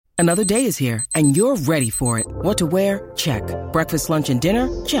Another day is here, and you're ready for it. What to wear? Check. Breakfast, lunch, and dinner?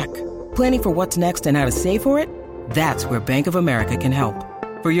 Check. Planning for what's next and how to save for it? That's where Bank of America can help.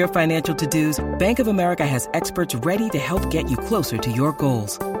 For your financial to-dos, Bank of America has experts ready to help get you closer to your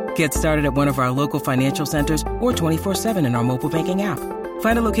goals. Get started at one of our local financial centers or 24/7 in our mobile banking app.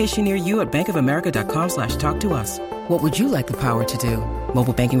 Find a location near you at bankofamerica.com/talktous. What would you like the power to do?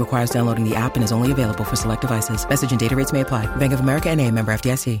 Mobile banking requires downloading the app and is only available for select devices. Message and data rates may apply. Bank of America N.A., member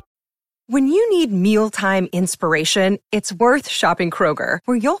FDIC. When you need mealtime inspiration, it's worth shopping Kroger,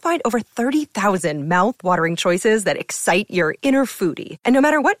 where you'll find over 30,000 mouth-watering choices that excite your inner foodie. And no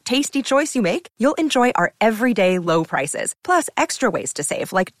matter what tasty choice you make, you'll enjoy our everyday low prices, plus extra ways to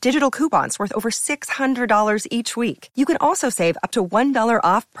save, like digital coupons worth over $600 each week. You can also save up to $1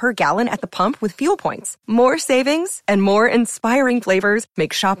 off per gallon at the pump with fuel points. More savings and more inspiring flavors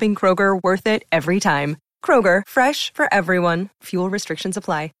make shopping Kroger worth it every time. Kroger, fresh for everyone. Fuel restrictions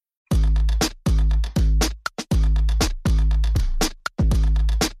apply.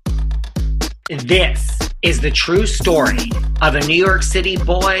 This is the true story of a New York City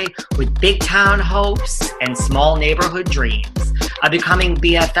boy with big town hopes and small neighborhood dreams of becoming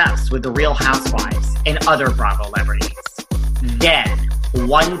BFFs with the Real Housewives and other Bravo celebrities. Then,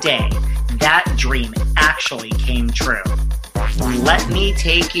 one day, that dream actually came true. Let me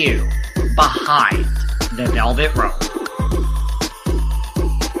take you behind the velvet rope.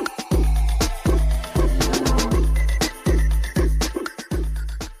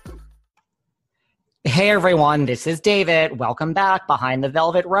 Hey everyone, this is David. Welcome back behind the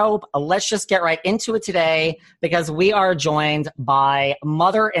velvet rope. Let's just get right into it today because we are joined by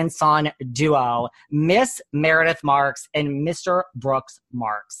mother and son duo, Miss Meredith Marks and Mr. Brooks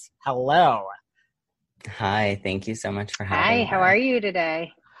Marks. Hello. Hi, thank you so much for having me. Hi, how are you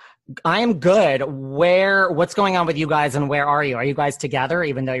today? I am good. What's going on with you guys and where are you? Are you guys together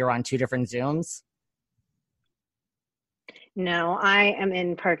even though you're on two different Zooms? No, I am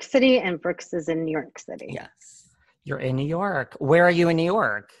in Park City and Brooks is in New York City. Yes. You're in New York. Where are you in New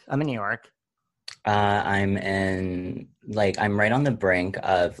York? I'm in New York. I'm right on the brink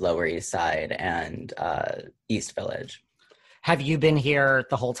of Lower East Side and East Village. Have you been here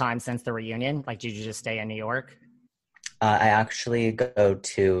the whole time since the reunion? Like, did you just stay in New York? I actually go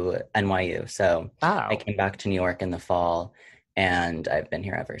to NYU, so I came back to New York in the fall, and I've been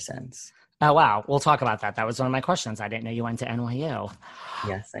here ever since. Oh, wow. We'll talk about that. That was one of my questions. I didn't know you went to NYU.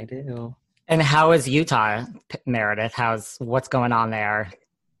 Yes, I do. And how is Utah, Meredith? What's going on there?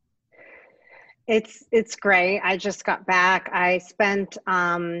 It's great. I just got back. I spent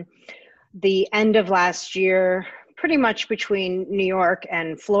the end of last year pretty much between New York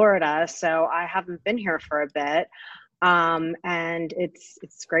and Florida, so I haven't been here for a bit. And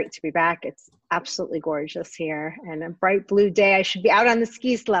it's great to be back. It's absolutely gorgeous here and a bright blue day. I should be out on the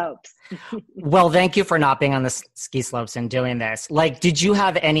ski slopes. Well, thank you for not being on the ski slopes and doing this. Like, did you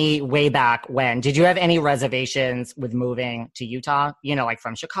have any reservations with moving to Utah? You know, like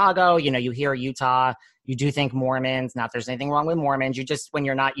from Chicago, you hear Utah, you do think Mormons, not there's anything wrong with Mormons. You just, when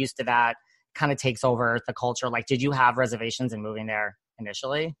you're not used to that, kind of takes over the culture. Like, did you have reservations in moving there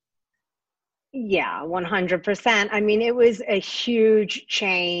initially? Yeah, 100%. I mean, it was a huge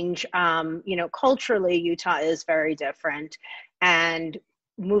change. Culturally, Utah is very different. And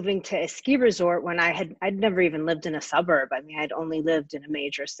moving to a ski resort when I'd never even lived in a suburb. I mean, I'd only lived in a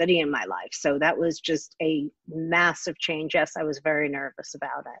major city in my life. So that was just a massive change. Yes, I was very nervous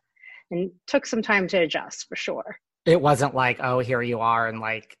about it and took some time to adjust for sure. It wasn't like, oh, here you are and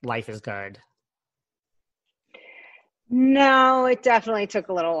like life is good. No, it definitely took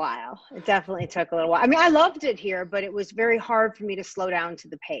a little while. I mean, I loved it here, but it was very hard for me to slow down to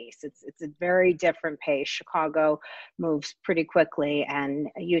the pace. It's a very different pace. Chicago moves pretty quickly, and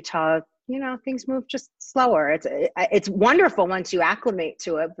Utah, things move just slower. It's wonderful once you acclimate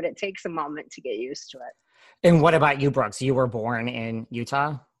to it, but it takes a moment to get used to it. And what about you, Brooks? You were born in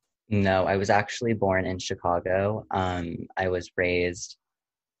Utah? No, I was actually born in Chicago. I was raised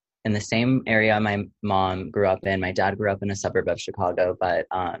in the same area my mom grew up in. My dad grew up in a suburb of Chicago, but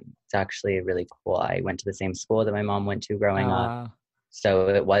it's actually really cool. I went to the same school that my mom went to growing up. So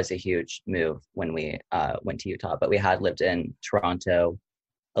it was a huge move when we went to Utah, but we had lived in Toronto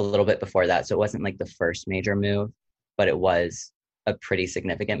a little bit before that. So it wasn't like the first major move, but it was a pretty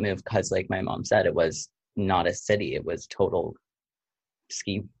significant move because, like my mom said, it was not a city. It was total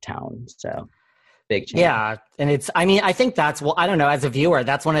ski town. So big change. Yeah. And I think I don't know, as a viewer,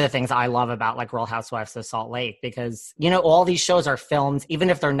 that's one of the things I love about like Real Housewives of Salt Lake, because, all these shows are filmed, even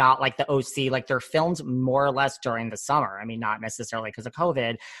if they're not like the OC, like they're filmed more or less during the summer. I mean, not necessarily because of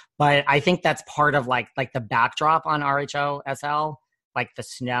COVID, but I think that's part of like the backdrop on RHOSL like the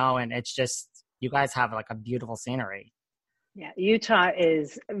snow, and it's just, you guys have like a beautiful scenery. Yeah, Utah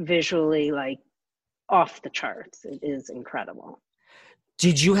is visually like off the charts. It is incredible.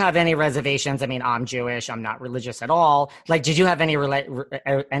 Did you have any reservations? I mean, I'm Jewish. I'm not religious at all. Like, did you have any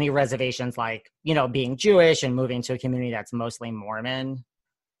reservations, like, you know, being Jewish and moving to a community that's mostly Mormon?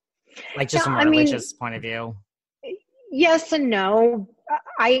 Like, just from a religious point of view? Yes and no.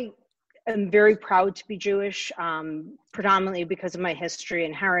 I am very proud to be Jewish, predominantly because of my history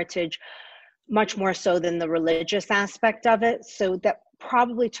and heritage, much more so than the religious aspect of it. So that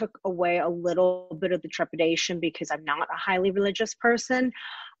probably took away a little bit of the trepidation because I'm not a highly religious person.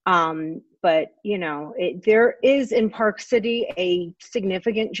 But, you know, there is in Park City a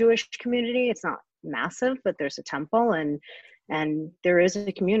significant Jewish community. It's not massive, but there's a temple and there is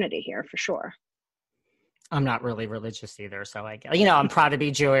a community here for sure. I'm not really religious either. So I'm proud to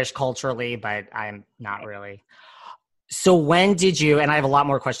be Jewish culturally, but I'm not really. So when did you, and I have a lot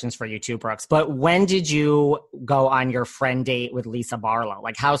more questions for you too, Brooks, but when did you go on your friend date with Lisa Barlow?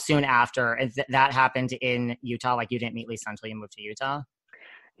 Like, how soon after that happened in Utah? Like, you didn't meet Lisa until you moved to Utah?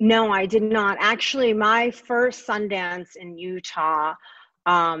 No, I did not. Actually, my first Sundance in Utah,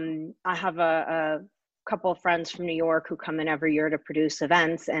 I have a couple of friends from New York who come in every year to produce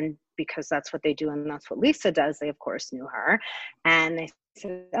events. And because that's what they do and that's what Lisa does, they of course knew her. And they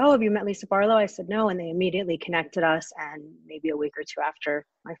said, "Oh, have you met Lisa Barlow?" I said, "No." And they immediately connected us. And maybe a week or two after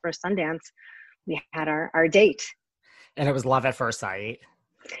my first Sundance, we had our date. And it was love at first sight.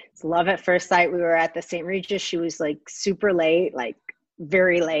 It's love at first sight. We were at the St. Regis. She was like super late, like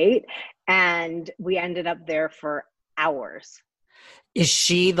very late. And we ended up there for hours. Is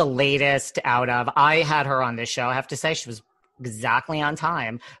she the latest out of, I had her on this show. I have to say she was exactly on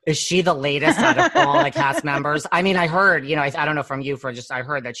time. Is she the latest out of all the cast members? I mean, I heard, I don't know from you I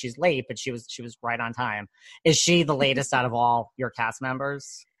heard that she's late, but she was right on time. Is she the latest out of all your cast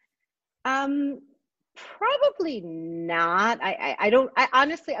members? Probably not. I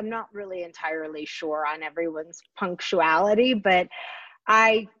honestly, I'm not really entirely sure on everyone's punctuality, but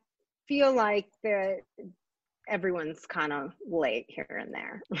I feel like everyone's kind of late here and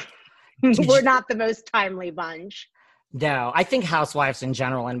there. We're not the most timely bunch. No, I think housewives in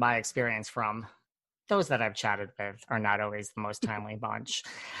general, in my experience from those that I've chatted with, are not always the most timely bunch.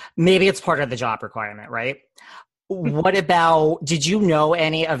 Maybe it's part of the job requirement, right? What about, did you know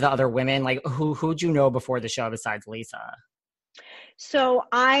any of the other women? Like, who'd you know before the show besides Lisa? So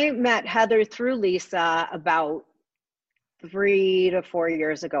I met Heather through Lisa about 3 to 4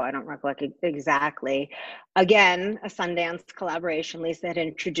 years ago. I don't recollect exactly. Again, a Sundance collaboration. Lisa had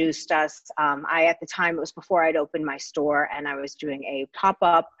introduced us. At the time, it was before I'd opened my store, and I was doing a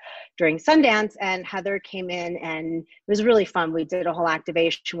pop-up during Sundance, and Heather came in, and it was really fun. We did a whole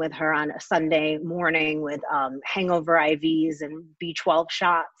activation with her on a Sunday morning with hangover IVs and B12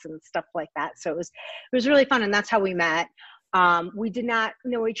 shots and stuff like that. So it was really fun, and that's how we met. We did not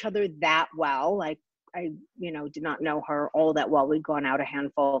know each other that well. Like, I, did not know her all that well. We'd gone out a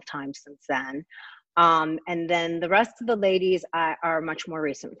handful of times since then. And then the rest of the ladies are much more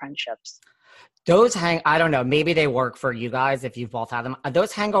recent friendships. Those I don't know, maybe they work for you guys if you've both had them.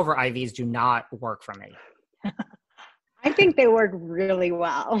 Those hangover IVs do not work for me. I think they work really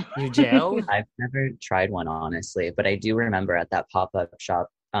well. You do? I've never tried one, honestly, but I do remember at that pop-up shop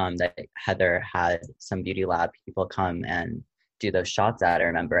that Heather had some beauty lab people come and do those shots at. I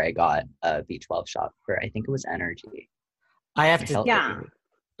remember I got a B12 shot for, I think it was energy. I have to, yeah.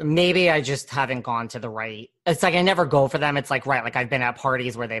 Maybe I just haven't gone to the right. It's like I never go for them. It's like, right, like I've been at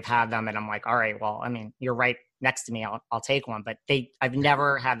parties where they've had them and I'm like, all right, well, I mean, you're right next to me. I'll take one, but I've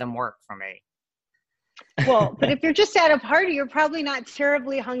never had them work for me. Well, but if you're just at a party, you're probably not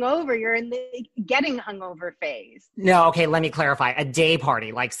terribly hungover. You're in the getting hungover phase. No, okay, let me clarify. A day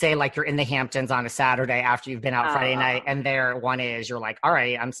party, like say like you're in the Hamptons on a Saturday after you've been out Friday night, and there one is, you're like, all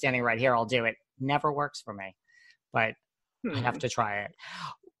right, I'm standing right here, I'll do it. Never works for me, but I have to try it.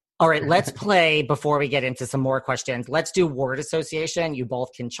 All right, let's play before we get into some more questions. Let's do word association. You both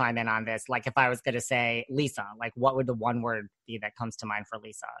can chime in on this. Like if I was going to say Lisa, like what would the one word be that comes to mind for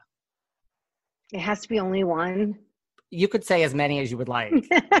Lisa? It has to be only one. You could say as many as you would like.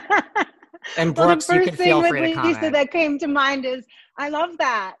 And Brooks, you can feel free to comment. The first thing with Lisa that came to mind is, I love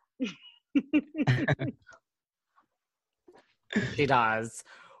that. She does.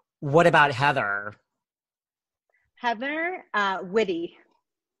 What about Heather? Heather, witty.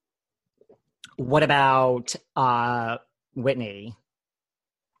 What about Whitney?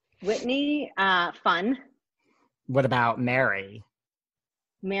 Whitney, fun. What about Mary?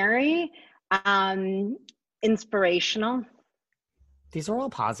 Mary, inspirational. These are all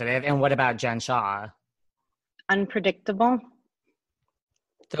positive. And what about Jen Shaw? Unpredictable.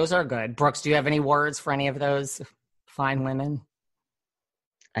 Those are good. Brooks, do you have any words for any of those fine women?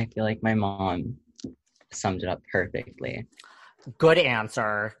 I feel like my mom summed it up perfectly. Good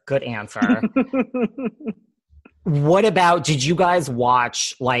answer. Good answer. What about, did you guys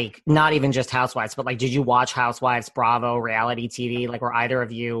watch, like, not even just Housewives, but like, did you watch Housewives, Bravo, reality TV? Like, were either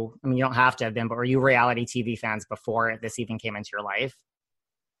of you, I mean, you don't have to have been, but were you reality TV fans before this even came into your life?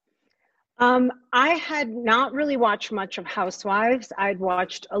 I had not really watched much of Housewives. I'd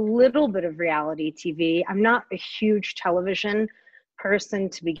watched a little bit of reality TV. I'm not a huge television person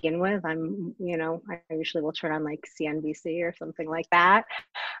to begin with. I usually will turn on like CNBC or something like that.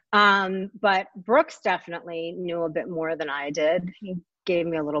 But Brooks definitely knew a bit more than I did. He gave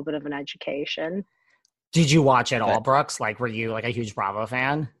me a little bit of an education. Did you watch it all, Brooks? Like, were you like a huge Bravo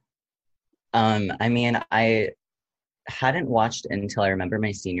fan? I mean, I hadn't watched until I remember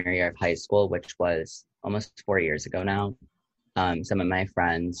my senior year of high school, which was almost 4 years ago now. Some of my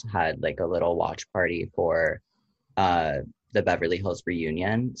friends had like a little watch party for the Beverly Hills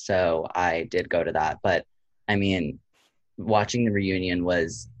reunion. So I did go to that. But I mean, watching the reunion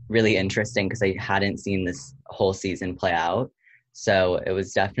was really interesting because I hadn't seen this whole season play out. So it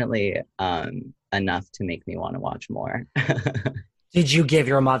was definitely enough to make me want to watch more. Did you give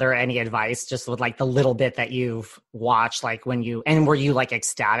your mother any advice just with like the little bit that you've watched, like when you, and were you like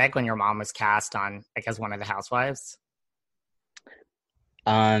ecstatic when your mom was cast on like as one of the housewives?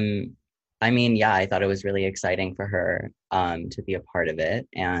 I mean, yeah, I thought it was really exciting for her to be a part of it.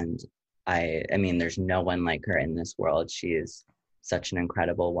 And I mean, there's no one like her in this world. She is such an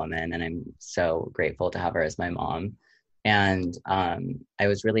incredible woman, and I'm so grateful to have her as my mom. And I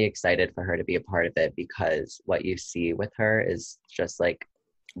was really excited for her to be a part of it because what you see with her is just like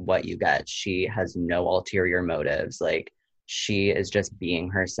what you get. She has no ulterior motives. Like, she is just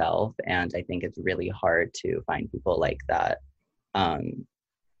being herself. And I think it's really hard to find people like that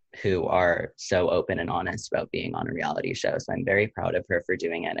who are so open and honest about being on a reality show. So I'm very proud of her for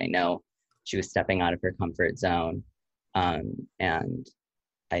doing it. I know she was stepping out of her comfort zone. And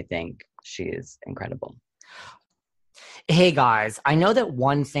I think she is incredible. Hey guys, I know that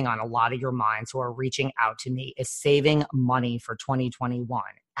one thing on a lot of your minds who are reaching out to me is saving money for 2021,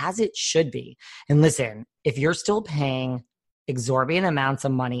 as it should be. And listen, if you're still paying exorbitant amounts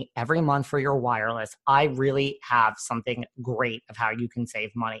of money every month for your wireless, I really have something great of how you can save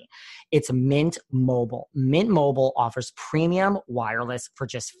money. It's Mint Mobile. Mint Mobile offers premium wireless for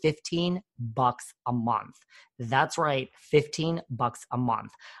just $15 a month. That's right, $15 a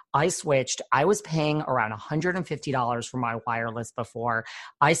month. I switched. I was paying around $150 for my wireless before.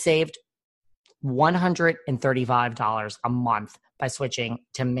 I saved $135 a month by switching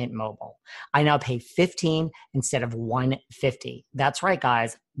to Mint Mobile. I now pay $15 instead of $150. That's right,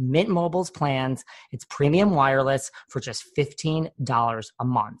 guys. Mint Mobile's plans, it's premium wireless for just $15 a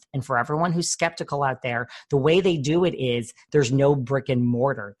month. And for everyone who's skeptical out there, the way they do it is there's no brick and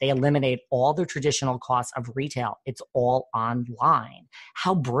mortar. They eliminate all the traditional costs of retail. It's all online.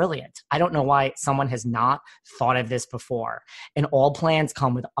 How brilliant. I don't know why someone has not thought of this before. And all plans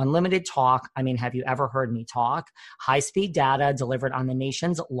come with unlimited talk. I mean, have you ever heard me talk? High-speed data delivered on the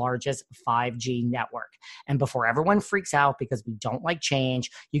nation's largest 5G network. And before everyone freaks out because we don't like change,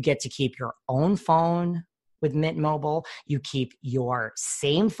 you get to keep your own phone with Mint Mobile. You keep your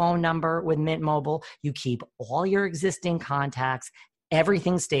same phone number with Mint Mobile. You keep all your existing contacts.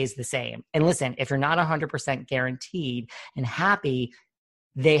 Everything stays the same. And listen, if you're not 100% guaranteed and happy,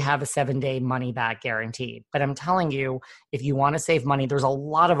 they have a 7-day money back guaranteed. But I'm telling you, if you want to save money, there's a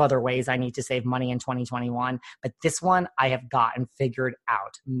lot of other ways I need to save money in 2021. But this one I have gotten figured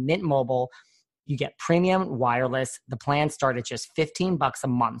out. Mint Mobile, you get premium wireless. The plan starts at just $15 a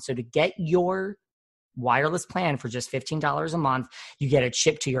month. So to get your wireless plan for just $15 a month, you get it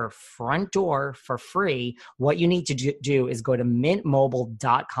shipped to your front door for free. What you need to do is go to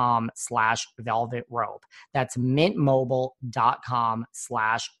mintmobile.com/velvet rope. That's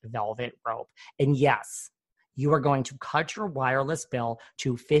mintmobile.com/velvet rope. And yes, you are going to cut your wireless bill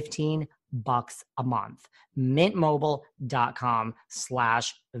to $15 a month.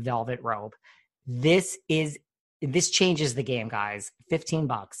 mintmobile.com/velvet rope. This changes the game, guys.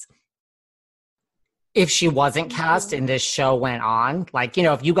 $15. If she wasn't cast and this show went on, like, you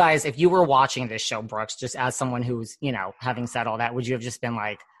know, if you were watching this show, Brooks, just as someone who's, you know, having said all that, would you have just been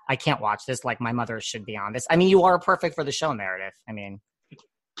like, I can't watch this, like my mother should be on this? I mean, you are perfect for the show, Meredith. I mean.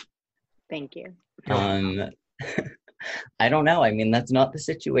 Thank you. I don't know. I mean, that's not the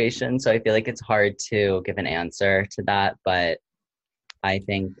situation. So I feel like it's hard to give an answer to that. But I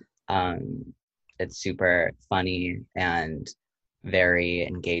think it's super funny and very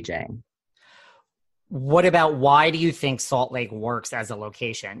engaging. What about, why do you think Salt Lake works as a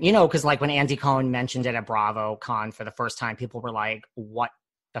location? You know, because like when Andy Cohen mentioned it at BravoCon for the first time, people were like, what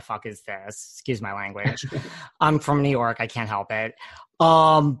the fuck is this? Excuse my language. I'm from New York. I can't help it.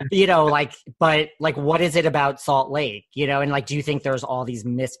 You know, like, but like, what is it about Salt Lake? You know, and like, do you think there's all these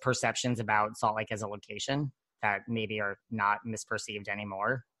misperceptions about Salt Lake as a location that maybe are not misperceived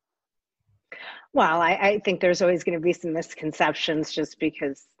anymore? Well, I think there's always going to be some misconceptions just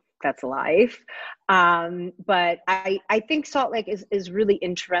because that's life. But I think Salt Lake is really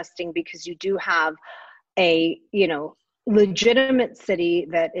interesting because you do have a, you know, legitimate city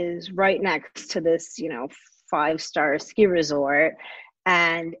that is right next to this, you know, 5-star ski resort.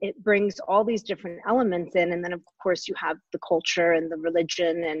 And it brings all these different elements in. And then, of course, you have the culture and the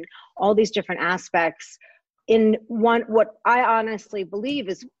religion and all these different aspects in one, what I honestly believe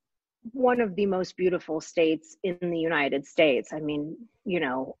is one of the most beautiful states in the United States. I mean, you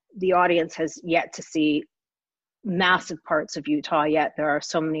know, the audience has yet to see massive parts of Utah yet. There are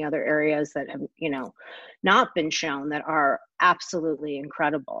so many other areas that have, you know, not been shown that are absolutely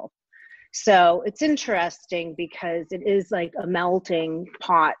incredible. So it's interesting because it is like a melting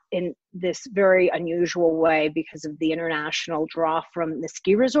pot in this very unusual way because of the international draw from the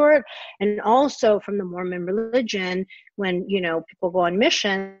ski resort and also from the Mormon religion. When, you know, people go on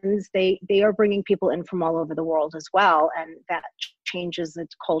missions, they are bringing people in from all over the world as well. And that changes the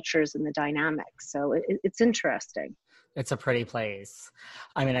cultures and the dynamics. So it's interesting. It's a pretty place.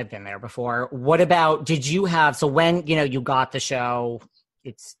 I mean, I've been there before. What about, did you have, so when, you know, you got the show,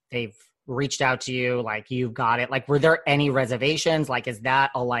 they've reached out to you, like you've got it, like were there any reservations? Like, is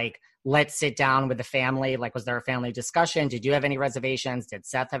that a like, let's sit down with the family? Like, was there a family discussion? Did you have any reservations? Did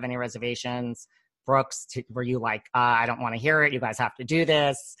Seth have any reservations? Brooks, were you like, I don't want to hear it, you guys have to do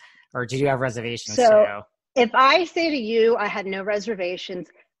this? Or did you have reservations too? If I say to you, I had no reservations,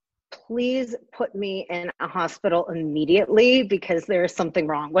 please put me in a hospital immediately because there is something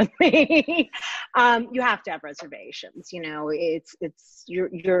wrong with me. You have to have reservations. You know,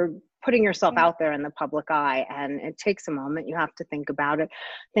 you're putting yourself out there in the public eye, and it takes a moment. You have to think about it.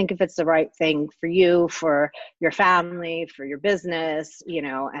 Think if it's the right thing for you, for your family, for your business, you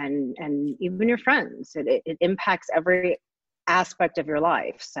know, and even your friends. It impacts every aspect of your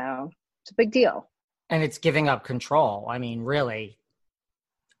life. So it's a big deal. And it's giving up control. I mean, really,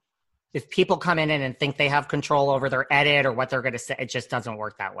 if people come in and think they have control over their edit or what they're going to say, it just doesn't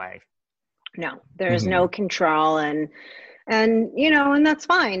work that way. No, there's no control, and you know, and that's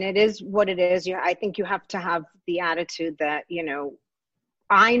fine. It is what it is. I think you have to have the attitude that, you know,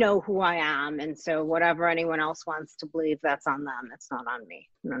 I know who I am, and so whatever anyone else wants to believe, that's on them. It's not on me,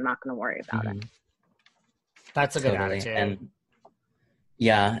 and I'm not going to worry about it. That's a good attitude. And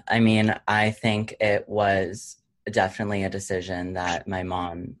yeah, I mean, I think it was definitely a decision that my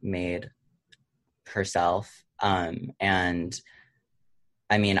mom made herself. And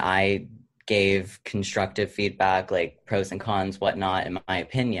I mean, I gave constructive feedback, like pros and cons, whatnot, in my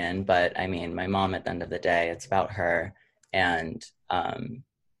opinion. But I mean, my mom, at the end of the day, it's about her. And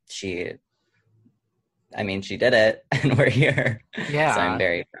she did it, and we're here. Yeah. So I'm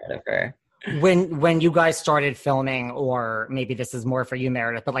very proud of her. When you guys started filming, or maybe this is more for you,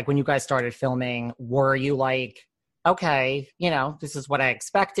 Meredith, but like when you guys started filming, were you like, okay, you know, this is what I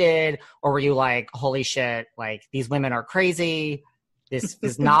expected? Or were you like, holy shit, like these women are crazy, this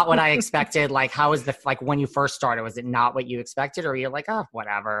is not what I expected? Like, how is like when you first started, was it not what you expected? Or you're like, oh,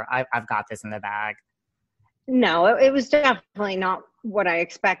 whatever, I've got this in the bag? No, it was definitely not what I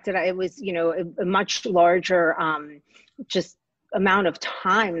expected. It was, you know, a much larger just amount of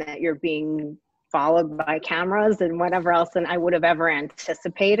time that you're being followed by cameras and whatever else than I would have ever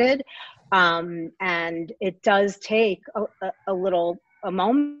anticipated. And it does take a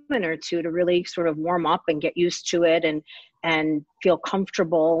moment or two to really sort of warm up and get used to it and feel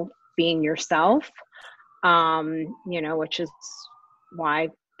comfortable being yourself, you know, which is why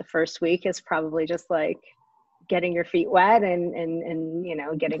the first week is probably just like getting your feet wet and you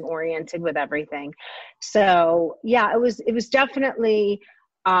know, getting oriented with everything. So yeah, it was definitely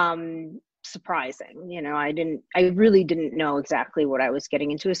surprising. You know, I really didn't know exactly what I was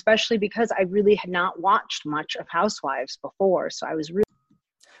getting into, especially because I really had not watched much of Housewives before. So I was really...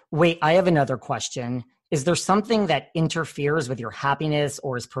 Wait, I have another question. Is there something that interferes with your happiness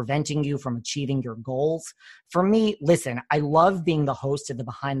or is preventing you from achieving your goals? For me, listen, I love being the host of the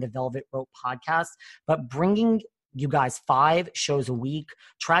Behind the Velvet Rope podcast, but bringing you guys 5 shows a week,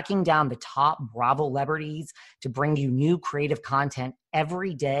 tracking down the top Bravo celebrities to bring you new creative content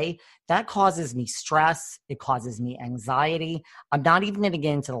every day, that causes me stress. It causes me anxiety. I'm not even going to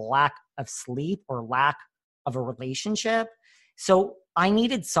get into the lack of sleep or lack of a relationship. So I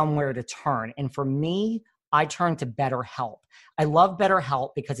needed somewhere to turn. And for me, I turned to BetterHelp. I love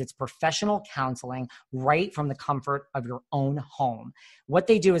BetterHelp because it's professional counseling right from the comfort of your own home. What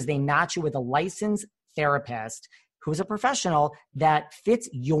they do is they match you with a licensed therapist who's a professional that fits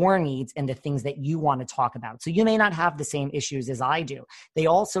your needs and the things that you want to talk about. So you may not have the same issues as I do. They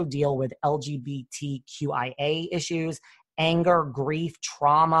also deal with LGBTQIA issues, anger, grief,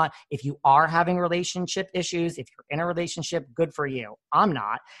 trauma. If you are having relationship issues, if you're in a relationship, good for you. I'm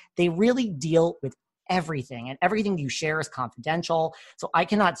not. They really deal with everything, and everything you share is confidential. So I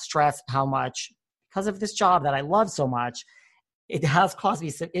cannot stress how much, because of this job that I love so much, it has caused me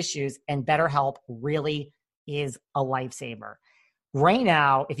some issues, and BetterHelp really is a lifesaver. Right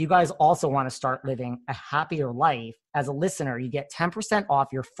now, if you guys also want to start living a happier life, as a listener, you get 10% off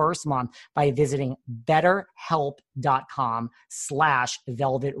your first month by visiting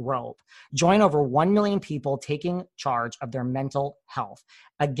betterhelp.com/velvetrope. Join over 1 million people taking charge of their mental health.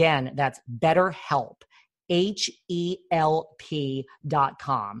 Again, that's BetterHelp,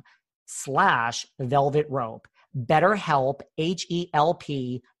 HELP.com/velvetrope. BetterHelp,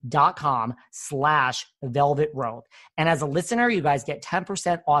 HELP.com/velvetrope. And as a listener, you guys get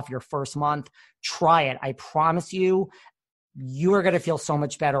 10% off your first month. Try it. I promise you, you are going to feel so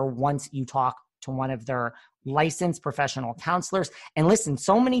much better once you talk to one of their licensed professional counselors. And listen,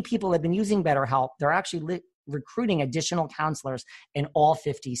 so many people have been using BetterHelp. They're actually recruiting additional counselors in all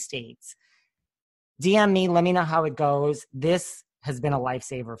 50 states. DM me, let me know how it goes. This has been a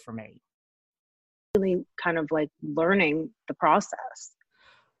lifesaver for me. Really kind of like learning the process.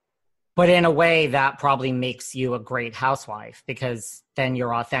 But in a way that probably makes you a great housewife, because then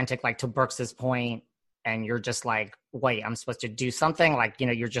you're authentic, like to Brooks's point, and you're just like, wait, I'm supposed to do something? Like,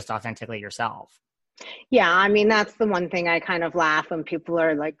 you're just authentically yourself. Yeah, I mean, that's the one thing I kind of laugh when people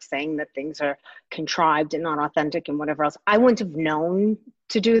are like saying that things are contrived and not authentic and whatever else. I wouldn't have known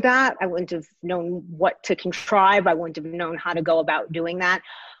to do that. I wouldn't have known what to contrive. I wouldn't have known how to go about doing that.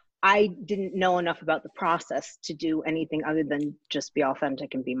 I didn't know enough about the process to do anything other than just be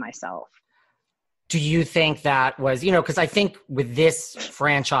authentic and be myself. Do you think that was, because I think with this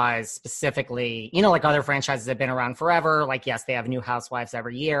franchise specifically, like other franchises have been around forever, like, yes, they have new housewives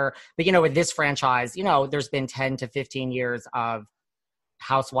every year, but, with this franchise, there's been 10 to 15 years of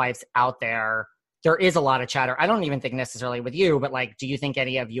housewives out there. There is a lot of chatter. I don't even think necessarily with you, but like, do you think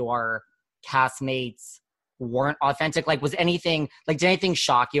any of your castmates weren't authentic? Like, did anything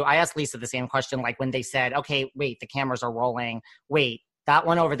shock you? I asked Lisa the same question, like when they said, okay, wait, the cameras are rolling. Wait, that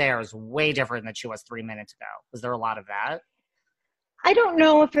one over there is way different than she was 3 minutes ago. Was there a lot of that? I don't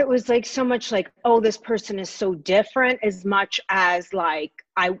know if it was like so much like, oh, this person is so different, as much as like,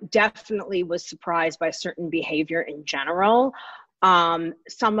 I definitely was surprised by certain behavior in general.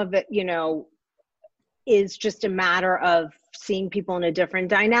 Some of it, is just a matter of seeing people in a different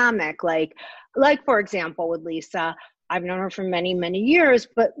dynamic. Like for example, with Lisa, I've known her for many, many years,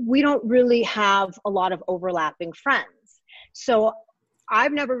 but we don't really have a lot of overlapping friends. So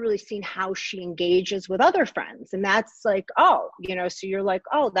I've never really seen how she engages with other friends. And that's like, so you're like,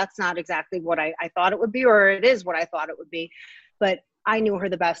 oh, that's not exactly what I thought it would be, or it is what I thought it would be. But I knew her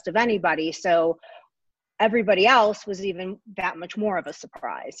the best of anybody. So everybody else was even that much more of a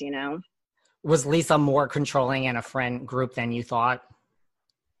surprise, Was Lisa more controlling in a friend group than you thought?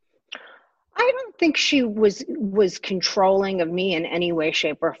 I don't think she was controlling of me in any way,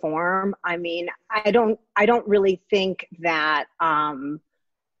 shape, or form. I mean, I don't really think that, I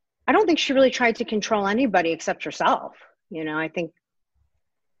don't think she really tried to control anybody except herself. I think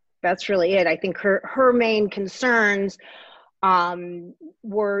that's really it. I think her main concerns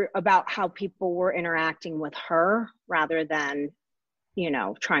were about how people were interacting with her rather than,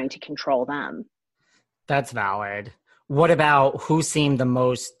 trying to control them. That's valid. What about who seemed the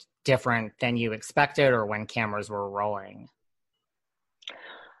most different than you expected, or when cameras were rolling?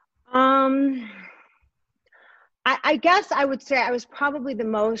 I guess I would say I was probably the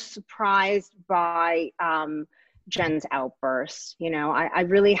most surprised by Jen's outbursts. I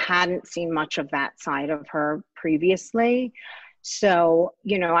really hadn't seen much of that side of her previously. So,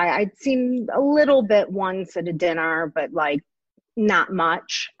 I'd seen a little bit once at a dinner, but like not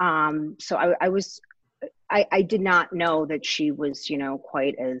much. So I did not know that she was,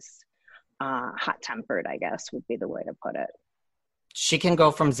 quite as hot-tempered, I guess would be the way to put it. She can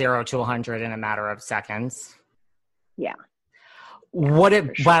go from 0 to 100 in a matter of seconds. Yeah. What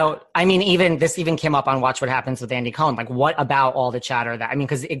about, I mean, this even came up on Watch What Happens with Andy Cohen. Like, what about all the chatter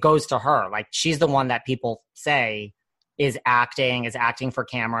because it goes to her. Like, she's the one that people say is acting for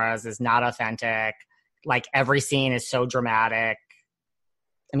cameras, is not authentic. Like, every scene is so dramatic.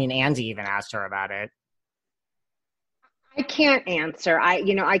 I mean, Andy even asked her about it. I can't answer.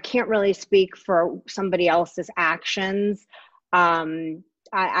 I can't really speak for somebody else's actions.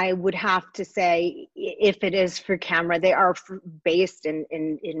 I would have to say, if it is for camera, they are based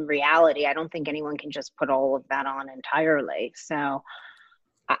in reality. I don't think anyone can just put all of that on entirely. So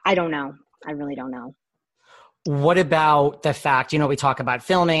I don't know. I really don't know. What about the fact, we talk about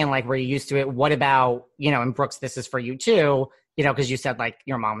filming and like we're used to it. What about, and Brooks, this is for you too, because you said like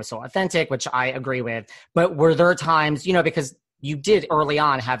your mom was so authentic, which I agree with. But were there times, because you did early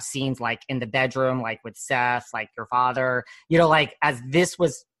on have scenes like in the bedroom, like with Seth, like your father, like as this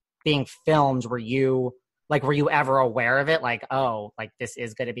was being filmed, were you ever aware of it? Like, oh, like this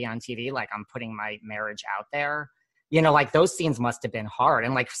is going to be on TV. Like I'm putting my marriage out there. Like those scenes must have been hard.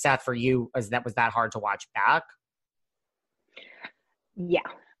 And like Seth, for you, was that hard to watch back? Yeah.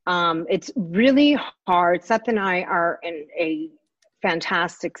 It's really hard. Seth and I are in a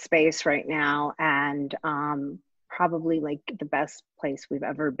fantastic space right now, and probably like the best place we've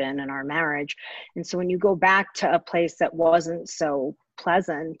ever been in our marriage. And so when you go back to a place that wasn't so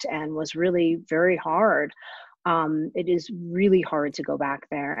pleasant and was really very hard, it is really hard to go back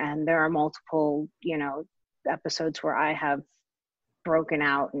there. And there are multiple, episodes where I have broken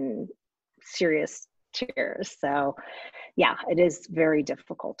out in serious tears. So yeah, it is very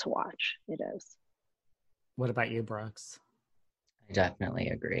difficult to watch. It is. What about you, Brooks? I definitely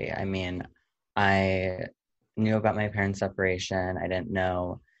agree. I mean, I knew about my parents' separation. I didn't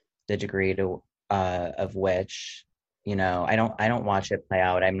know the degree to of which, I don't watch it play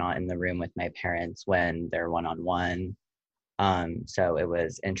out. I'm not in the room with my parents when they're one-on-one. So it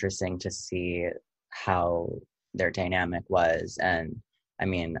was interesting to see how their dynamic was. And I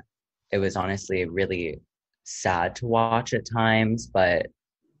mean, it was honestly really sad to watch at times, but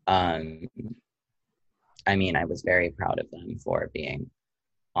I mean, I was very proud of them for being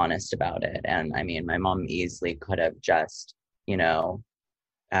honest about it. And I mean, my mom easily could have just,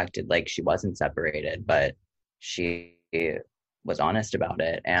 acted like she wasn't separated, but she was honest about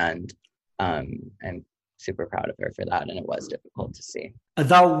it. And I'm super proud of her for that. And it was difficult to see.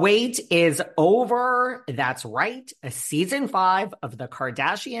 The wait is over. That's right. Season 5 of The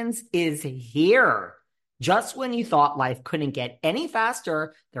Kardashians is here. Just when you thought life couldn't get any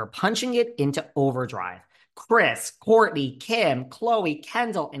faster, they're punching it into overdrive. Kris, Kourtney, Kim, Khloe,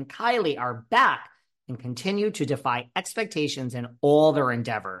 Kendall, and Kylie are back and continue to defy expectations in all their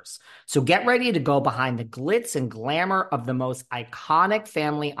endeavors. So get ready to go behind the glitz and glamour of the most iconic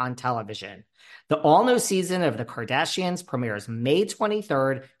family on television. The all-new season of The Kardashians premieres May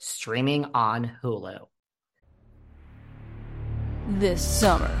 23rd, streaming on Hulu. This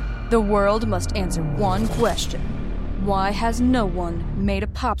summer, the world must answer one question. Why has no one made a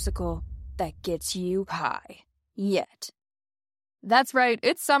popsicle that gets you high yet? That's right,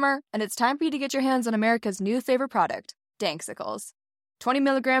 it's summer, and it's time for you to get your hands on America's new favorite product, Danksicles. 20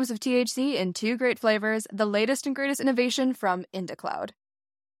 milligrams of THC in 2 great flavors, the latest and greatest innovation from IndaCloud.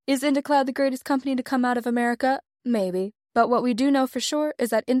 Is IndaCloud the greatest company to come out of America? Maybe. But what we do know for sure is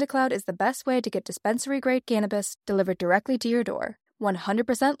that IndaCloud is the best way to get dispensary-grade cannabis delivered directly to your door,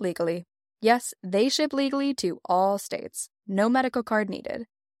 100% legally. Yes, they ship legally to all states. No medical card needed.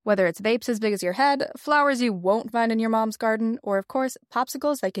 Whether it's vapes as big as your head, flowers you won't find in your mom's garden, or of course,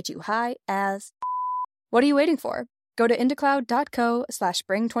 popsicles that get you high as... What are you waiting for? Go to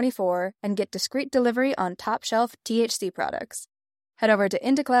indacloud.co/spring24 and get discreet delivery on top-shelf THC products. Head over to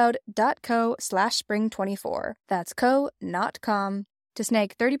indacloud.co/spring24. That's co, not com, to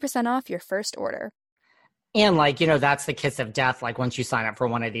snag 30% off your first order. And that's the kiss of death. Like once you sign up for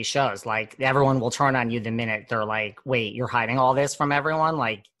one of these shows, like everyone will turn on you the minute they're like, wait, you're hiding all this from everyone?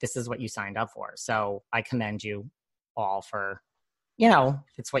 Like this is what you signed up for. So I commend you all for,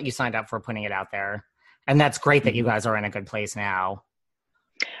 it's what you signed up for, putting it out there. And that's great that you guys are in a good place now.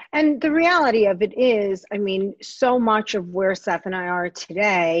 And the reality of it is, I mean, so much of where Seth and I are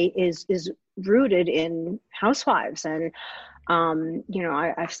today is rooted in housewives. And,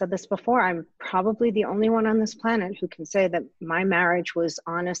 I've said this before, I'm probably the only one on this planet who can say that my marriage was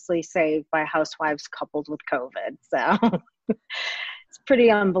honestly saved by housewives coupled with COVID. So it's pretty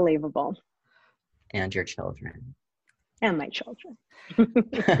unbelievable. And your children. And my children.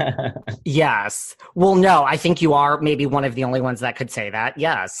 Yes. Well, no, I think you are maybe one of the only ones that could say that.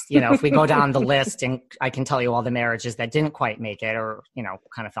 Yes. If we go down the list, and I can tell you all the marriages that didn't quite make it or,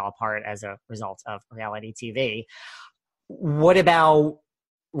 kind of fell apart as a result of reality TV. What about,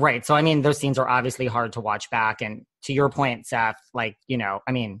 right. So, I mean, those scenes are obviously hard to watch back. And to your point, Seth,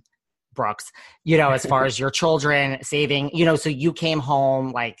 Brooks, as far as your children saving, so you came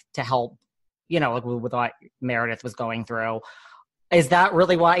home to help, with what Meredith was going through. Is that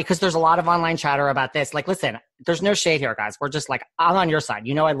really why? Because there's a lot of online chatter about this. Listen, there's no shade here, guys. We're just like, I'm on your side.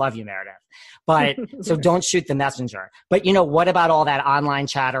 You know, I love you, Meredith. But so don't shoot the messenger. But you know, what about all that online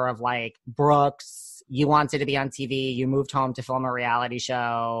chatter of like, Brooks, you wanted to be on TV, you moved home to film a reality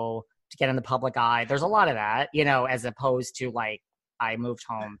show to get in the public eye. There's a lot of that, you know, as opposed to like, I moved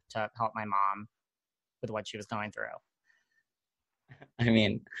home to help my mom with what she was going through. I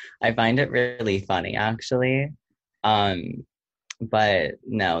mean, I find it really funny, actually. But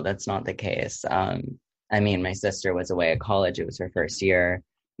no, that's not the case. I mean, my sister was away at college. It was her first year.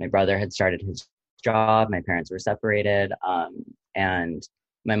 My brother had started his job. My parents were separated. And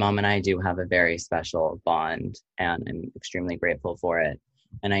my mom and I do have a very special bond, and I'm extremely grateful for it.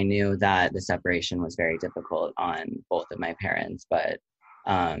 And I knew that the separation was very difficult on both of my parents. But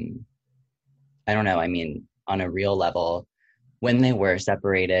I don't know. I mean, on a real level, when they were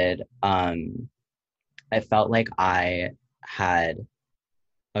separated, I felt like I had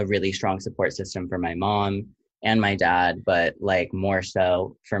a really strong support system for my mom and my dad, but like more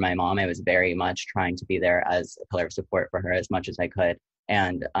so for my mom, I was very much trying to be there as a pillar of support for her as much as I could.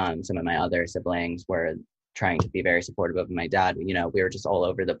 And some of my other siblings were trying to be very supportive of my dad. You know, we were just all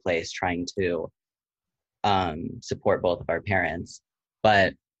over the place trying to support both of our parents.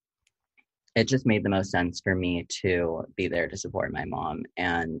 But it just made the most sense for me to be there to support my mom.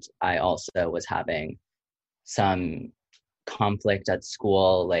 And I also was having some conflict at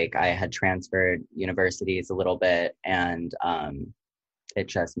school. Like I had transferred universities a little bit, and it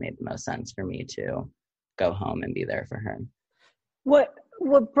just made the most sense for me to go home and be there for her.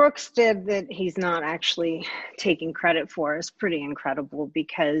 What Brooks did that he's not actually taking credit for is pretty incredible,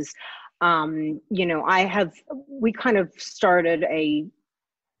 because you know, we kind of started a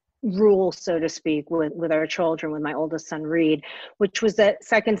rule, so to speak, with our children, with my oldest son Reed, which was that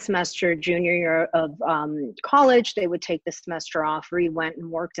second semester, junior year of college, they would take the semester off. Reed went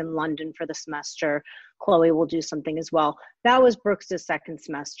and worked in London for the semester. Chloe will do something as well. That was Brooks' second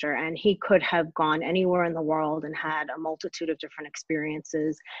semester, and he could have gone anywhere in the world and had a multitude of different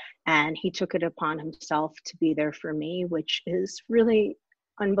experiences, and he took it upon himself to be there for me, which is really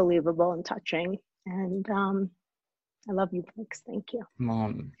unbelievable and touching. And I love you, Brooks. Thank you.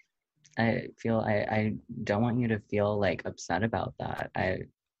 Mom, I don't want you to feel like upset about that. I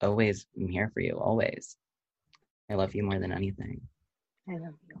always am here for you, always. I love you more than anything. I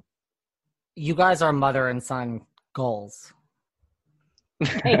love you. You guys are mother and son goals.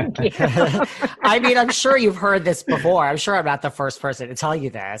 Thank you. I mean, I'm sure you've heard this before. I'm sure I'm not the first person to tell you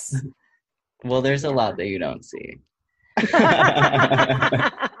this. Well, there's a lot that you don't see.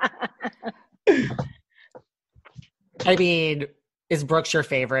 I mean, is Brooks your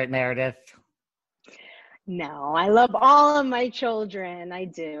favorite, Meredith? No, I love all of my children. I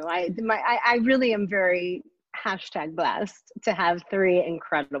do. I really am very #blessed to have 3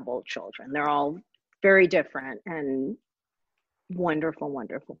 incredible children. They're all very different and wonderful,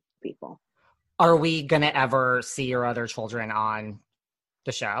 wonderful people. Are we going to ever see your other children on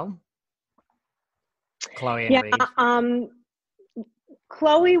the show? Chloe and Reed?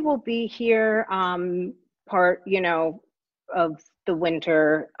 Chloe will be here part, you know, of the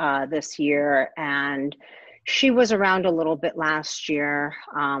winter this year, and she was around a little bit last year.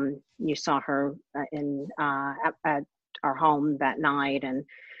 You saw her at our home that night, and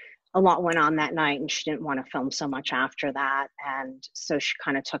a lot went on that night, and she didn't want to film so much after that, and so she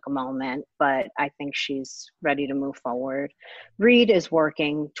kind of took a moment, but I think she's ready to move forward. Reed is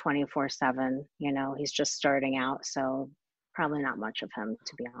working 24/7. You know, he's just starting out, so probably not much of him,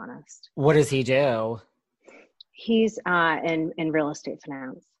 to be honest. What does he do? He's in real estate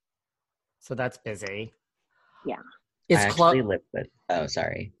finance. So that's busy. Yeah. Oh,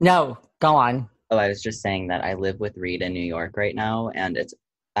 sorry. No, go on. Oh, I was just saying that I live with Reed in New York right now, and it's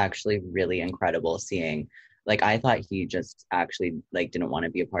actually really incredible seeing, like, I thought he just actually like didn't want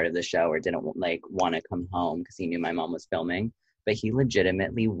to be a part of the show or didn't like want to come home because he knew my mom was filming, but he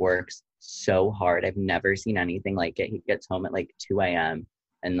legitimately works so hard. I've never seen anything like it. He gets home at like 2 a.m.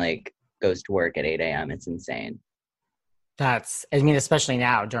 and like goes to work at 8 a.m. It's insane. I mean, especially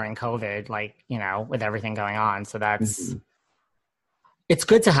now during COVID, like, you know, with everything going on. So that's, It's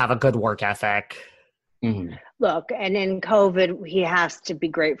good to have a good work ethic. Mm-hmm. Look, and in COVID, he has to be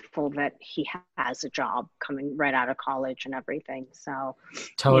grateful that he has a job coming right out of college and everything. So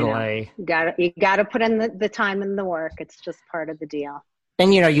totally, you gotta put in the time and the work. It's just part of the deal.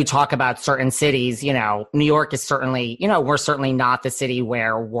 And, you know, you talk about certain cities, you know, New York is certainly, you know, we're certainly not the city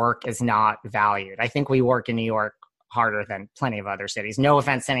where work is not valued. I think we work in New York harder than plenty of other cities. No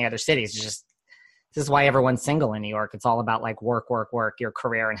offense to any other cities. It's just, this is why everyone's single in New York. It's all about like work, your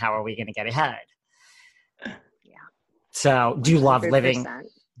career, and how are we going to get ahead? Yeah. So do you love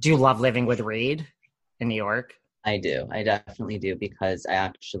 100%. living with Reed in New York? I do. I definitely do, because I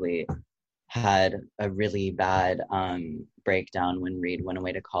actually had a really bad breakdown when Reed went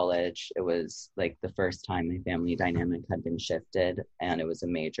away to college. It was like the first time my family dynamic had been shifted, and it was a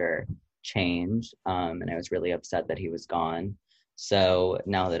major change. And I was really upset that he was gone. So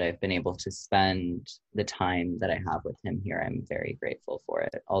now that I've been able to spend the time that I have with him here, I'm very grateful for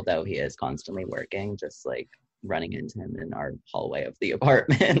it. Although he is constantly working, just like running into him in our hallway of the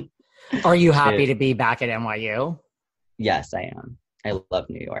apartment. Are you happy to be back at NYU? Yes, I am. I love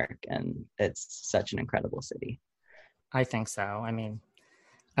New York, and it's such an incredible city. I think so. I mean,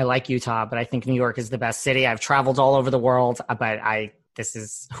 I like Utah, but I think New York is the best city. I've traveled all over the world, but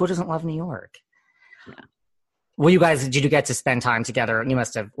who doesn't love New York? Yeah. Well, did you get to spend time together? You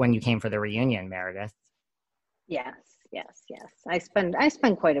must have, when you came for the reunion, Meredith. Yes. I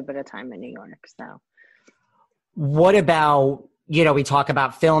spend quite a bit of time in New York. So, what about, we talk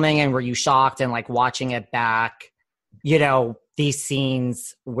about filming, and were you shocked and like watching it back? These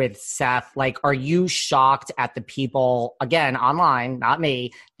scenes with Seth, like, are you shocked at the people, again, online, not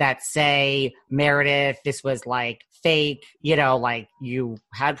me, that say, Meredith, this was like fake, like you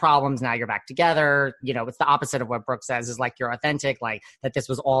had problems, now you're back together. It's the opposite of what Brooke says, is like you're authentic, like that this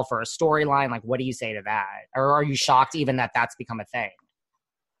was all for a storyline. Like, what do you say to that? Or are you shocked even that that's become a thing?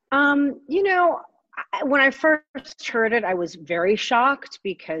 When I first heard it, I was very shocked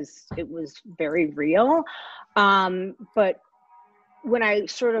because it was very real. But when I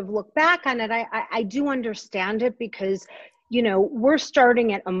sort of look back on it, I do understand it, because, we're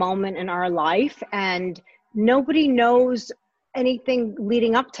starting at a moment in our life and nobody knows anything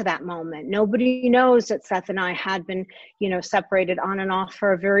leading up to that moment. Nobody knows that Seth and I had been, separated on and off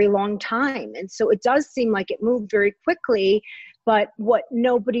for a very long time. And so it does seem like it moved very quickly. But what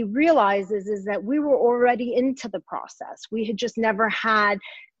nobody realizes is that we were already into the process. We had just never had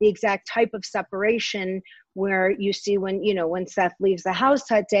the exact type of separation where you see when Seth leaves the house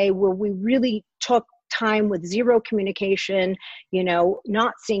that day, where we really took time with zero communication,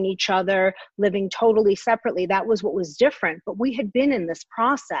 not seeing each other, living totally separately. That was what was different. But we had been in this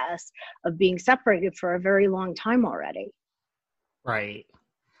process of being separated for a very long time already. Right.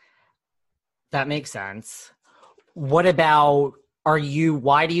 That makes sense. What about,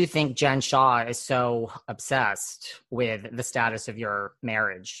 why do you think Jen Shaw is so obsessed with the status of your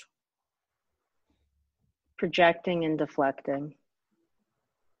marriage? Projecting and deflecting.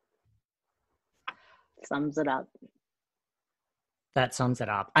 Sums it up. That sums it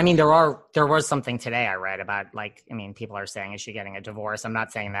up. I mean, there was something today I read about, people are saying, is she getting a divorce? I'm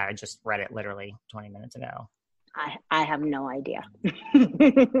not saying that. I just read it literally 20 minutes ago. I have no idea.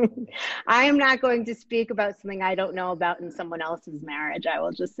 I am not going to speak about something I don't know about in someone else's marriage. I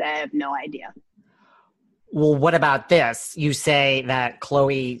will just say I have no idea. Well, what about this? You say that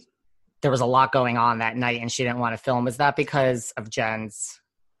Chloe, there was a lot going on that night and she didn't want to film. Is that because of Jen's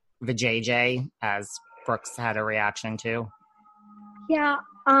vajayjay, as Brooks had a reaction to? Yeah.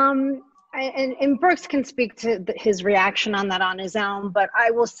 And Brooks can speak to his reaction on that on his own, but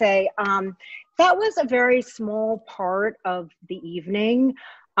I will say that was a very small part of the evening.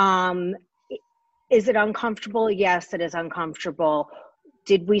 Is it uncomfortable? Yes, it is uncomfortable.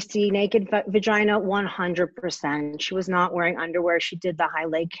 Did we see naked vagina? 100%. She was not wearing underwear. She did the high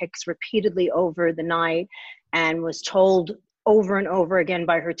leg kicks repeatedly over the night and was told over and over again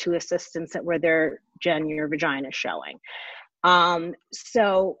by her two assistants that were there, Jen, your vagina is showing.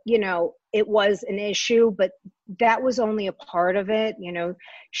 So, it was an issue, but that was only a part of it.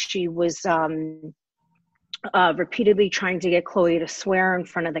 She was repeatedly trying to get Chloe to swear in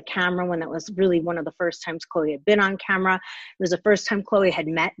front of the camera when that was really one of the first times Chloe had been on camera. It was the first time Chloe had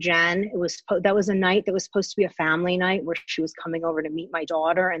met Jen. That was a night that was supposed to be a family night where she was coming over to meet my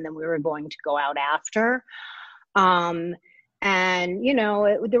daughter, and then we were going to go out after. And,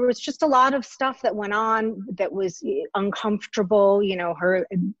 there was just a lot of stuff that went on that was uncomfortable, her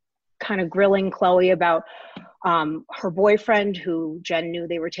kind of grilling Chloe about her boyfriend, who Jen knew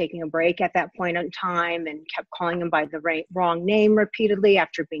they were taking a break at that point in time, and kept calling him by the wrong name repeatedly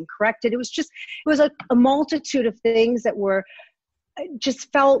after being corrected. It was a multitude of things that were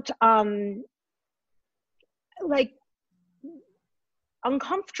just felt like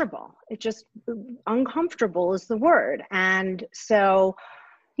uncomfortable. Uncomfortable is the word. And so,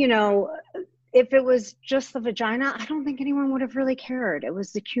 if it was just the vagina, I don't think anyone would have really cared. It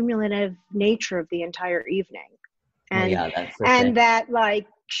was the cumulative nature of the entire evening. And, that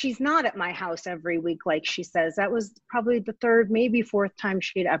she's not at my house every week, like she says. That was probably the third, maybe fourth time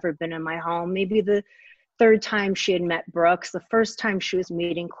she had ever been in my home. Maybe the third time she had met Brooks, the first time she was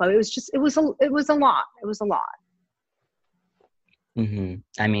meeting Chloe. It was a lot. It was a lot. Mm-hmm.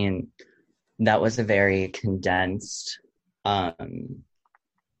 I mean, That was a very condensed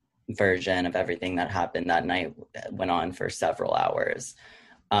version of everything that happened that night. Went on for several hours.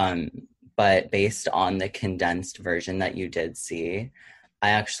 But based on the condensed version that you did see, I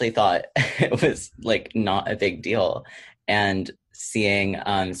actually thought it was like not a big deal. And seeing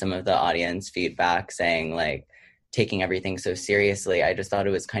some of the audience feedback saying like taking everything so seriously, I just thought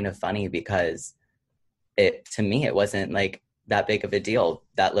it was kind of funny because to me, it wasn't like that big of a deal,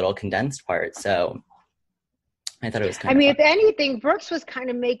 that little condensed part. So I thought it was kind of if anything, Brooks was kind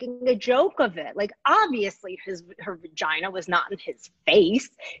of making a joke of it. Like, obviously her vagina was not in his face.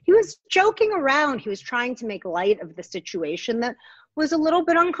 He was joking around. He was trying to make light of the situation that was a little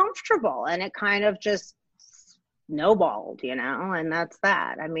bit uncomfortable, and it kind of just snowballed, and that's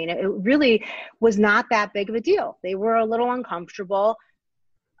that. I mean, it really was not that big of a deal. They were a little uncomfortable.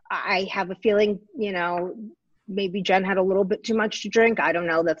 I have a feeling, maybe Jen had a little bit too much to drink. I don't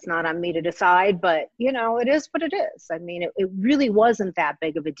know. That's not on me to decide, but it is what it is. I mean, it really wasn't that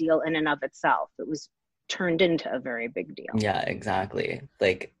big of a deal in and of itself. It was turned into a very big deal. Yeah, exactly.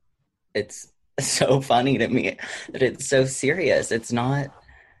 Like, it's so funny to me that it's so serious. It's not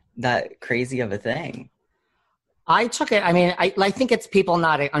that crazy of a thing. I took it. I mean, I think it's people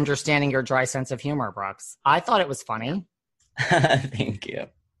not understanding your dry sense of humor, Brooks. I thought it was funny. Thank you.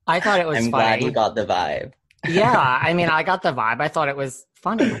 I thought it was funny. I'm glad you got the vibe. Yeah, I mean, I got the vibe. I thought it was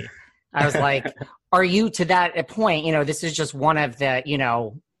funny. I was like, are you to that point, this is just one of the,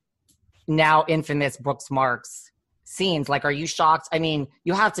 now infamous Brooks Marks scenes. Like, are you shocked? I mean,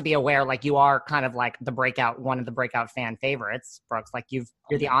 you have to be aware, like, you are kind of like one of the breakout fan favorites, Brooks. Like, you're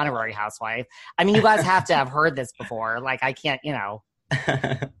the honorary housewife. I mean, you guys have to have heard this before. Like, I can't, I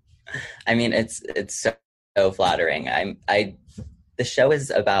mean, it's so flattering. The show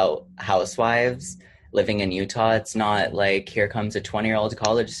is about housewives living in Utah. It's not like here comes a 20-year-old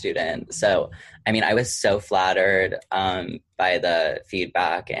college student. So, I mean, I was so flattered by the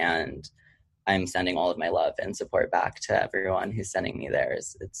feedback, and I'm sending all of my love and support back to everyone who's sending me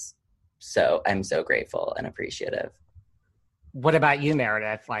theirs. I'm so grateful and appreciative. What about you,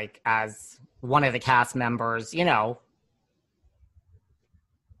 Meredith? Like, as one of the cast members,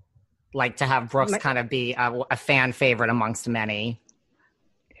 like to have Brooks kind of be a fan favorite amongst many.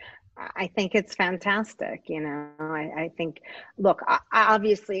 I think it's fantastic. I think, look,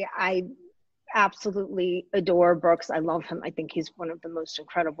 I absolutely adore Brooks. I love him. I think he's one of the most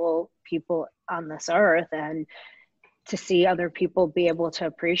incredible people on this earth. And to see other people be able to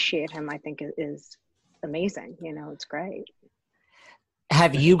appreciate him, I think is amazing. It's great.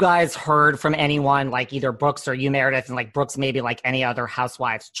 Have you guys heard from anyone, like either Brooks or you, Meredith, and like Brooks, maybe like any other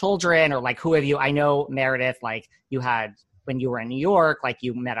housewives' children, or like who have you? I know, Meredith, like you had, when you were in New York, like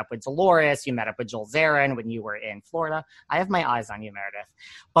you met up with Dolores, you met up with Joel Zarin when you were in Florida. I have my eyes on you, Meredith.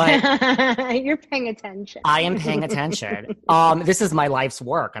 But you're paying attention. I am paying attention. This is my life's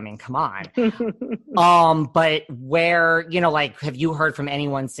work. I mean, come on. But where, like, have you heard from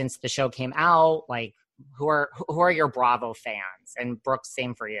anyone since the show came out? Like, who are your Bravo fans? And Brooks,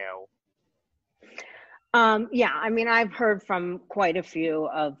 same for you. Yeah, I mean, I've heard from quite a few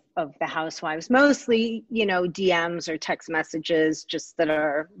of the housewives, mostly, DMs or text messages, just that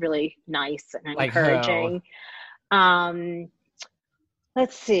are really nice and encouraging.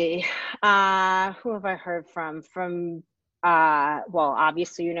 Let's see. Who have I heard from? Well,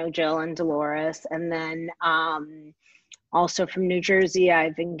 obviously, Jill and Dolores. And then also from New Jersey,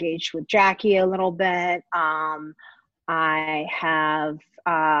 I've engaged with Jackie a little bit. I have...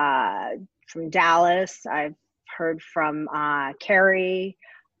 from Dallas, I've heard from Carrie,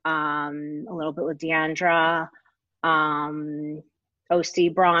 a little bit with Deandra,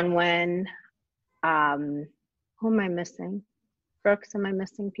 OC Bronwyn. Who am I missing? Brooks, am I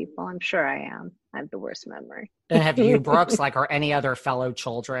missing people? I'm sure I am. I have the worst memory. And have you, Brooks, or any other fellow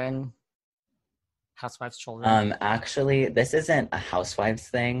children? Housewives children? Actually, this isn't a housewives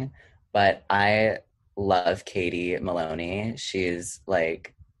thing, but I love Katie Maloney. She's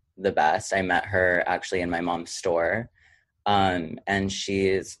the best. I met her actually in my mom's store, and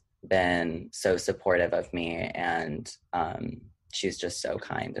she's been so supportive of me, and she's just so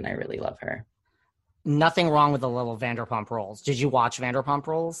kind, and I really love her. Nothing wrong with the little Vanderpump Rules. Did you watch Vanderpump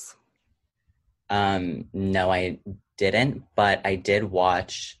Rules? No, I didn't, but I did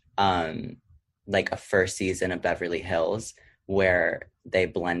watch a first season of Beverly Hills where they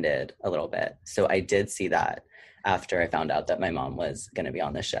blended a little bit. So I did see that after I found out that my mom was going to be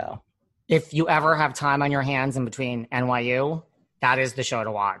on the show. If you ever have time on your hands in between NYU, that is the show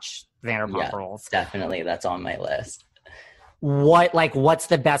to watch, Vanderpump Rules. Definitely. That's on my list. What's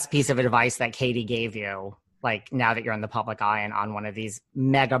the best piece of advice that Katie gave you like now that you're in the public eye and on one of these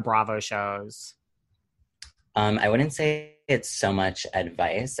mega Bravo shows? I wouldn't say it's so much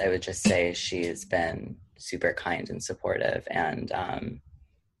advice. I would just say she's been super kind and supportive, and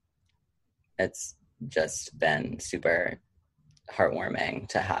it's just been super heartwarming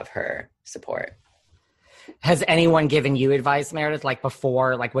to have her support. Has anyone given you advice, Meredith, like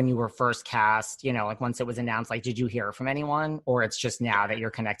before, like when you were first cast, you know, like once it was announced, like did you hear from anyone, or it's just now that you're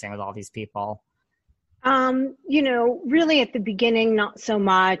connecting with all these people? You know, really at the beginning, not so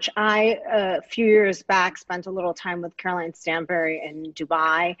much. I, a few years back, spent a little time with Caroline Stanbury in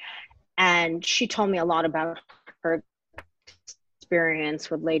Dubai, and she told me a lot about her experience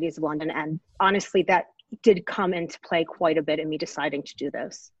with Ladies of London. And honestly, that did come into play quite a bit in me deciding to do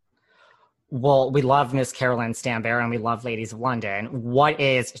this. Well, we love Miss Caroline Stanbury and we love Ladies of London.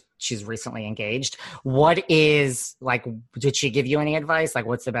 She's recently engaged. What is, like, did she give you any advice? Like,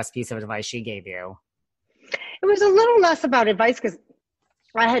 what's the best piece of advice she gave you? It was a little less about advice because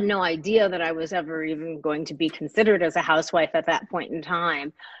I had no idea that I was ever even going to be considered as a housewife at that point in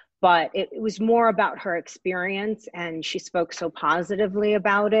time. But it was more about her experience, and she spoke so positively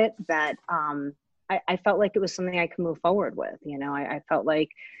about it that I felt like it was something I could move forward with. You know, I felt like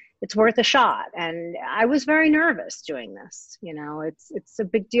it's worth a shot. And I was very nervous doing this. You know, it's a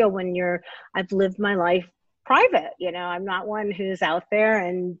big deal when I've lived my life private. You know, I'm not one who's out there,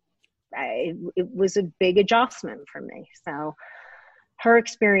 and it was a big adjustment for me. So her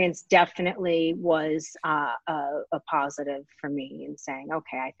experience definitely was a positive for me in saying,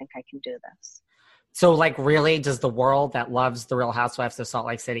 okay, I think I can do this. So, like, really, does the world that loves The Real Housewives of Salt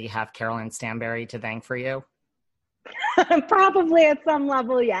Lake City have Caroline Stanbury to thank for you? Probably at some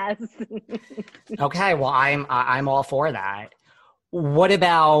level, yes. Okay, well, I'm all for that. What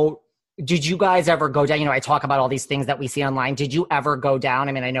about, did you guys ever go down? You know, I talk about all these things that we see online. Did you ever go down?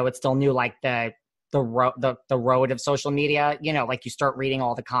 I mean, I know it's still new, like the road of social media. You know, like you start reading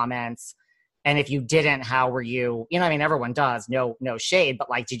all the comments, and if you didn't, how were you? You know, I mean, everyone does. No shade, but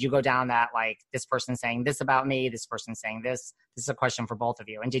like, did you go down that, like, this person saying this about me, this person saying this? This is a question for both of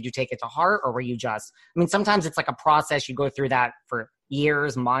you. And did you take it to heart, or were you just? I mean, sometimes it's like a process. You go through that for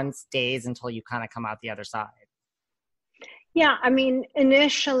years, months, days until you kind of come out the other side. Yeah, I mean,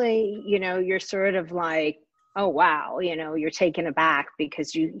 initially, you know, you're sort of like, oh, wow, you know, you're taken aback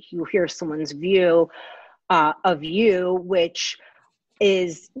because you hear someone's view of you, which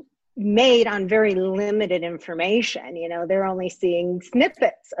is made on very limited information. You know, they're only seeing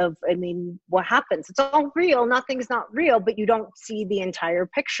snippets of, I mean, what happens. It's all real. Nothing's not real, but you don't see the entire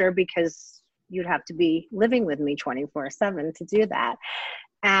picture because you'd have to be living with me 24/7 to do that.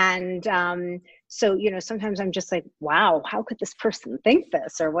 And so, you know, sometimes I'm just like, wow, how could this person think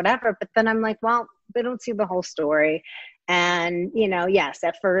this or whatever? But then I'm like, well, they don't see the whole story. And, you know, yes,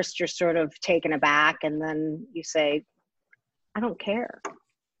 at first you're sort of taken aback, and then you say, I don't care.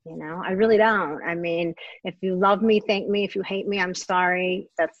 You know, I really don't. I mean, if you love me, thank me. If you hate me, I'm sorry.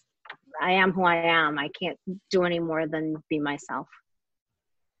 I am who I am. I can't do any more than be myself.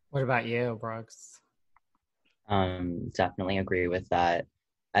 What about you, Brooks? Definitely agree with that.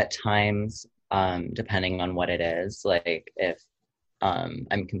 At times, depending on what it is, like if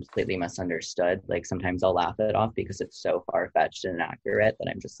I'm completely misunderstood, like sometimes I'll laugh it off because it's so far-fetched and inaccurate that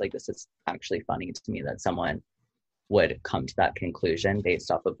I'm just like, this is actually funny to me that someone would come to that conclusion based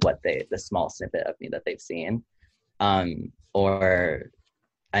off of what the small snippet of me that they've seen. Or,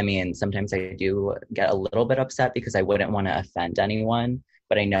 I mean, sometimes I do get a little bit upset because I wouldn't want to offend anyone,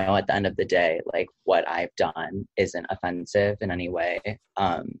 but I know at the end of the day, like what I've done isn't offensive in any way,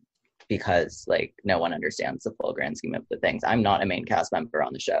 because like no one understands the full grand scheme of the things. I'm not a main cast member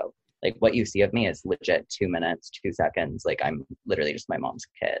on the show. Like what you see of me is legit 2 minutes, 2 seconds. Like I'm literally just my mom's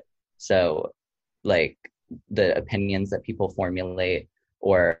kid. So like the opinions that people formulate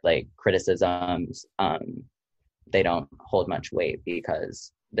or like criticisms, they don't hold much weight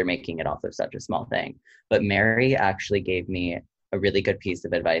because they're making it off of such a small thing. But Mary actually gave me a really good piece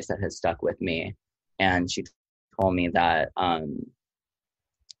of advice that has stuck with me. And she told me that,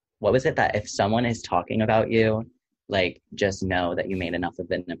 what was it, that if someone is talking about you, like just know that you made enough of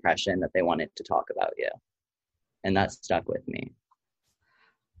an impression that they wanted to talk about you. And that stuck with me.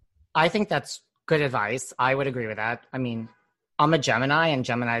 I think that's good advice. I would agree with that. I mean, I'm a Gemini, and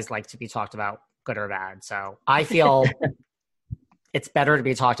Geminis like to be talked about good or bad. So I feel it's better to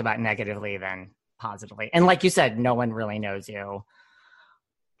be talked about negatively than positively. And like you said, no one really knows you.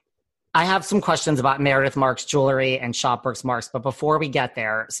 I have some questions about Meredith Marks jewelry and Shopworks Marks, but before we get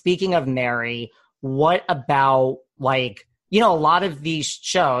there, speaking of Mary, what about, like, you know, a lot of these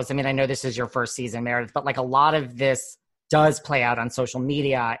shows, I mean, I know this is your first season, Meredith, but like a lot of this does play out on social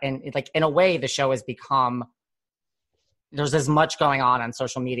media. And like, in a way, the show has become, there's as much going on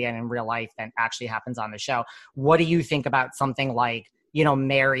social media and in real life than actually happens on the show. What do you think about something like, you know,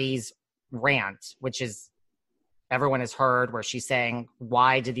 Mary's rant, which is everyone has heard, where she's saying,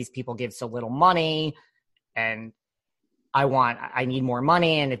 why did these people give so little money? And I need more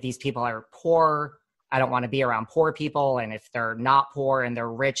money. And if these people are poor, I don't want to be around poor people. And if they're not poor and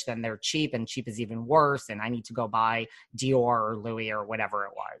they're rich, then they're cheap, and cheap is even worse. And I need to go buy Dior or Louis or whatever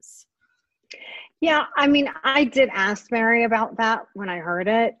it was. Yeah, I mean, I did ask Mary about that when I heard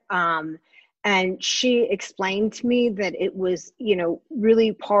it. And she explained to me that it was, you know,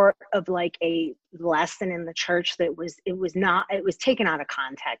 really part of like a lesson in the church that it was taken out of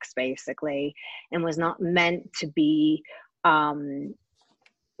context basically, and was not meant to be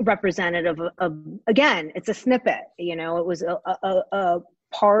representative of, again, it's a snippet, you know, it was a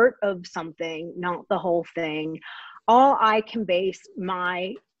part of something, not the whole thing. All I can base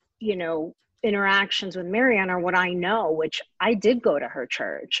my, you know, interactions with Marianne are what I know, which I did go to her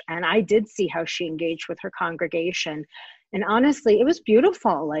church and I did see how she engaged with her congregation. And honestly, it was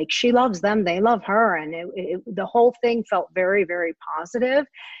beautiful. Like, she loves them, they love her. And the whole thing felt very, very positive.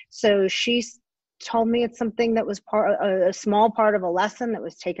 So she told me it's something that was a small part of a lesson that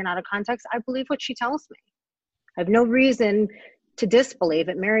was taken out of context. I believe what she tells me. I have no reason to disbelieve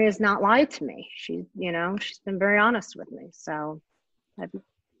it. Mary has not lied to me. She, you know, she's been very honest with me. So I have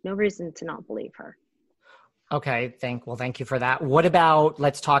no reason to not believe her. Okay, thank you for that. What about,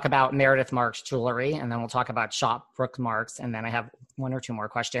 let's talk about Meredith Marks jewelry, and then we'll talk about Shop Brooke Marks, and then I have one or two more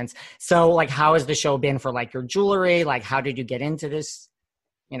questions. So, like, how has the show been for, like, your jewelry? Like, how did you get into this?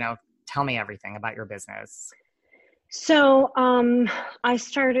 You know, tell me everything about your business. So, I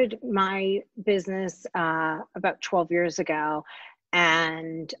started my business about 12 years ago,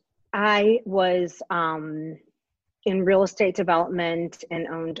 and I was in real estate development and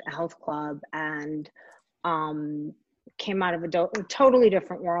owned a health club, and came out of a totally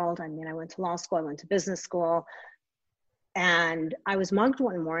different world. I mean, I went to law school, I went to business school, and I was mugged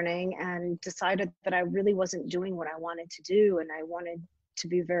one morning and decided that I really wasn't doing what I wanted to do. And I wanted to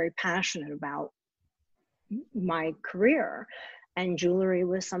be very passionate about my career. And jewelry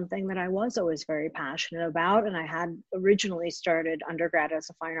was something that I was always very passionate about. And I had originally started undergrad as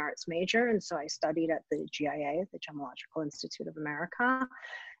a fine arts major. And so I studied at the GIA, the Gemological Institute of America,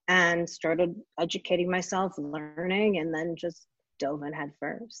 and started educating myself, learning, and then just dove in head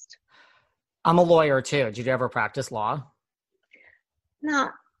first. I'm a lawyer too. Did you ever practice law?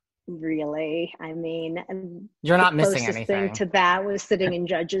 Not really. I mean, you're not missing anything. The closest thing to that was sitting in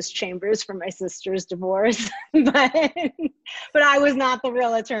judges' chambers for my sister's divorce, but I was not the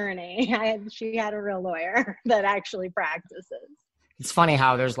real attorney. She had a real lawyer that actually practices. It's funny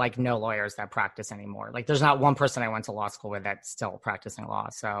how there's like no lawyers that practice anymore. Like, there's not one person I went to law school with that's still practicing law.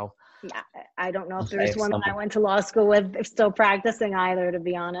 So yeah, I don't know if there's one that I went to law school with still practicing either, to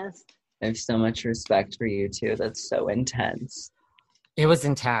be honest. I have so much respect for you too. That's so intense. It was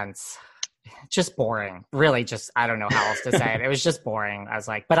intense. Just boring. Really, just, I don't know how else to say it. It was just boring. I was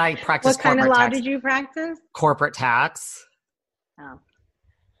like, but I practiced corporate tax. What kind of law tax. did you practice? Corporate tax. Oh.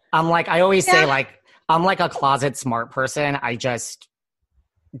 I'm like, I always say, like, I'm like a closet smart person. I just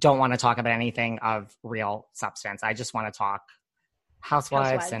don't want to talk about anything of real substance. I just want to talk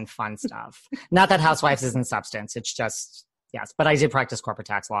housewives and fun stuff. Not that Housewives isn't substance. It's just, yes. But I did practice corporate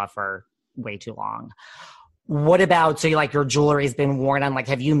tax law for way too long. What about, so you, like, your jewelry's been worn on, like,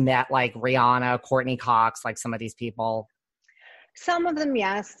 have you met like Rihanna, Courtney Cox, like some of these people? Some of them,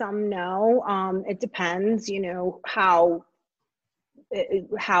 yes, some no. It depends, you know, how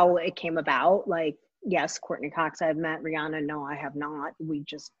it came about. Like, yes, Courtney Cox I've met. Rihanna, no, I have not. We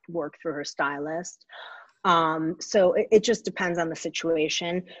just work through her stylist. So it just depends on the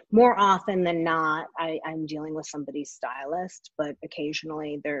situation. More often than not, I'm dealing with somebody's stylist, but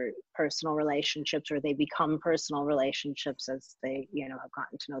occasionally they're personal relationships, or they become personal relationships as they, you know, have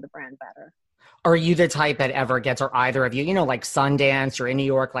gotten to know the brand better. Are you the type that ever gets, or either of you, you know, like Sundance or in New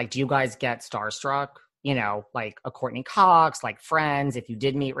York, like, do you guys get starstruck? You know, like a Courtney Cox, like Friends, if you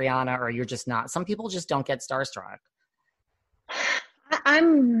did meet Rihanna, or you're just not? Some people just don't get starstruck.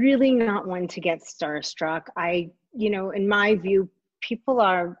 I'm really not one to get starstruck. You know, in my view,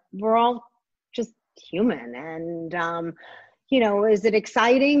 we're all just human. And, you know, is it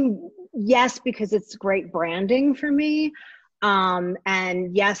exciting? Yes, because it's great branding for me.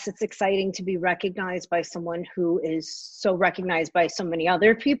 And yes, it's exciting to be recognized by someone who is so recognized by so many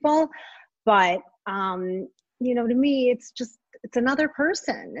other people. But, you know, to me, it's just it's another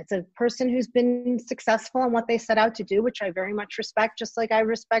person. It's a person who's been successful in what they set out to do, which I very much respect, just like I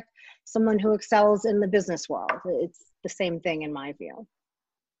respect someone who excels in the business world. It's the same thing in my view.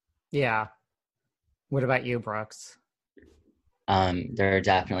 Yeah. What about you, Brooks? There are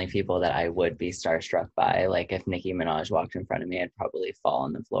definitely people that I would be starstruck by. Like if Nicki Minaj walked in front of me, I'd probably fall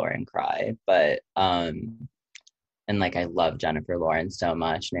on the floor and cry. But and like I love Jennifer Lawrence so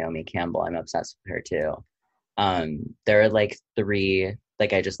much. Naomi Campbell, I'm obsessed with her too. There are like three,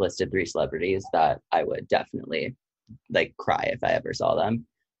 like I just listed 3 celebrities that I would definitely like cry if I ever saw them.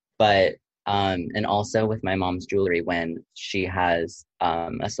 But and also with my mom's jewelry, when she has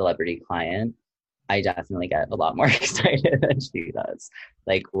a celebrity client, I definitely get a lot more excited than she does.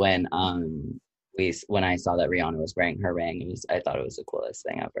 Like when I saw that Rihanna was wearing her ring, I thought it was the coolest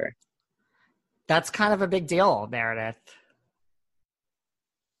thing ever. That's kind of a big deal, Meredith.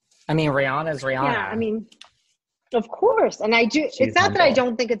 I mean, Rihanna's Rihanna. Yeah, I mean, of course. And I do, it's not that I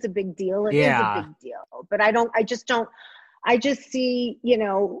don't think it's a big deal. It is a big deal, but I just see, you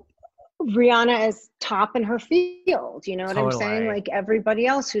know, Rihanna as top in her field. You know what I'm saying? Like everybody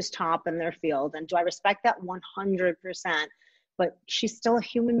else who's top in their field. And do I respect that? 100%. But she's still a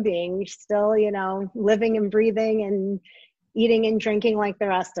human being. She's still, you know, living and breathing and eating and drinking like the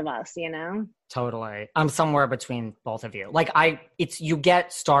rest of us, you know? Totally. I'm somewhere between both of you. Like you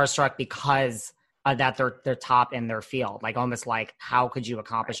get starstruck because that they're top in their field. Like almost like, how could you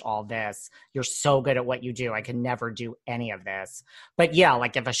accomplish all this? You're so good at what you do. I could never do any of this. But yeah,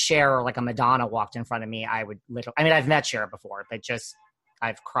 like if a Cher or like a Madonna walked in front of me, I would literally, I mean, I've met Cher before, but just,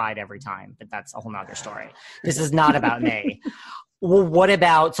 I've cried every time, but that's a whole nother story. This is not about me. Well, what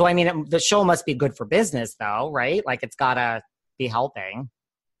about, so I mean, the show must be good for business though, right? Like it's gotta be helping.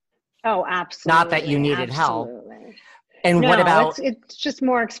 Oh, absolutely. Not that you needed help. And no, what about it's just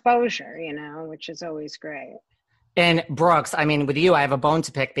more exposure, you know, which is always great. And Brooks, I mean, with you, I have a bone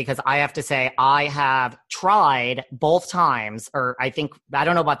to pick because I have to say I have tried both times, or I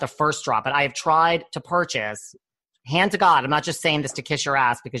don't know about the first drop, but I have tried to purchase, hand to God, I'm not just saying this to kiss your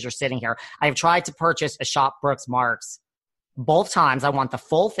ass because you're sitting here. I have tried to purchase a Shop Brooks Marks. Both times I want the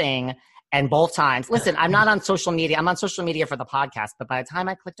full thing. And both times, listen, I'm not on social media. I'm on social media for the podcast, but by the time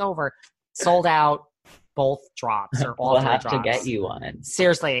I clicked over, sold out. Both drops or all we'll 3 have drops. to get you one.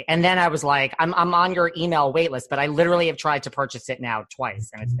 Seriously. And then I was like, I'm on your email wait list, but I literally have tried to purchase it now twice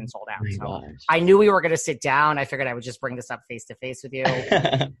and it's been sold out. So I knew we were going to sit down. I figured I would just bring this up face to face with you.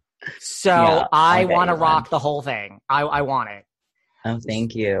 So yeah, I want to rock the whole thing. I want it. Oh,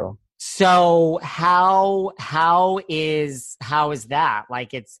 thank you. So how is that?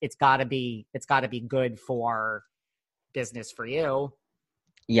 Like it's gotta be good for business for you.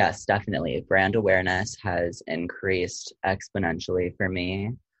 Yes, definitely. Brand awareness has increased exponentially for me.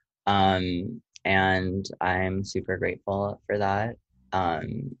 And I'm super grateful for that.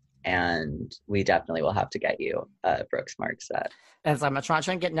 And we definitely will have to get you a Brooks Marks set. As I'm not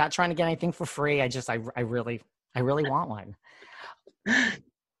trying to get anything for free. I really want one.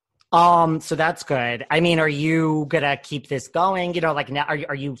 So that's good. I mean, are you gonna keep this going? You know, like now,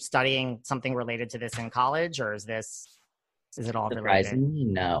 are you studying something related to this in college, or is it all surprisingly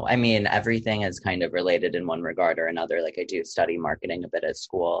related? No. I mean, everything is kind of related in one regard or another. Like I do study marketing a bit at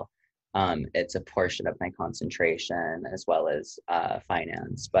school. It's a portion of my concentration as well as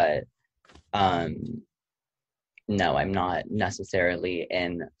finance. But no, I'm not necessarily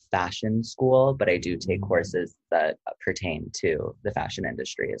in fashion school, but I do take courses that pertain to the fashion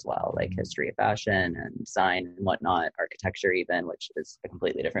industry as well, like history of fashion and design and whatnot, architecture even, which is a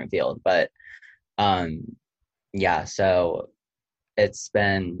completely different field. But yeah, so it's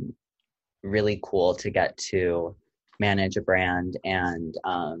been really cool to get to manage a brand and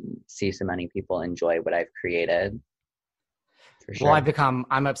see so many people enjoy what I've created. For sure. Well,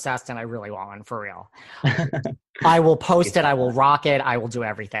 I'm obsessed and I really want one, for real. I will post it. I will rock it. I will do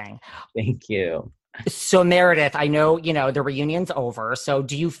everything. Thank you. So Meredith, I know, the reunion's over. So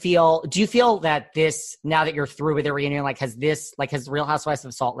do you feel that this, now that you're through with the reunion, has Real Housewives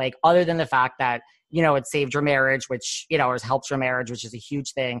of Salt Lake, other than the fact that, it saved your marriage, which, has helped your marriage, which is a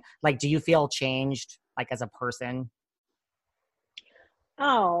huge thing. Do you feel changed, as a person?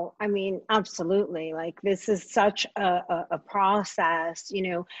 Oh, I mean, absolutely. This is such a process,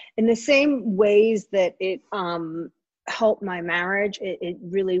 in the same ways that it helped my marriage. It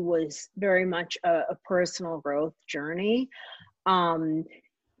really was very much a personal growth journey.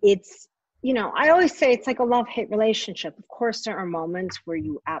 It's I always say it's like a love-hate relationship. Of course, there are moments where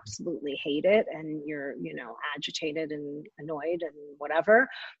you absolutely hate it and you're, agitated and annoyed and whatever.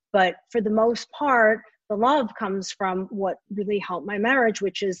 But for the most part, the love comes from what really helped my marriage,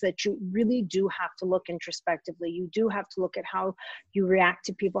 which is that you really do have to look introspectively. You do have to look at how you react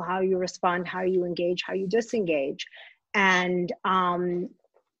to people, how you respond, how you engage, how you disengage. And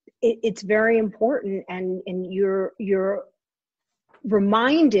it's very important. And you're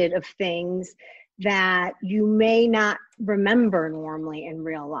reminded of things that you may not remember normally in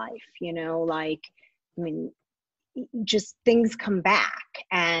real life, just things come back,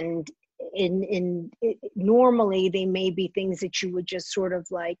 and normally they may be things that you would just sort of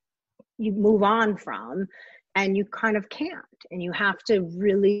like, you move on from, and you kind of can't, and you have to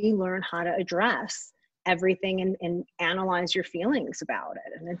really learn how to address everything and analyze your feelings about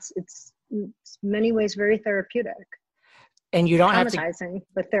it. And it's many ways very therapeutic. And you don't have to traumatizing,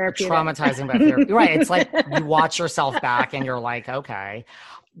 but therapeutic. Traumatizing, but therapeutic. Right. It's like you watch yourself back and you're like, okay.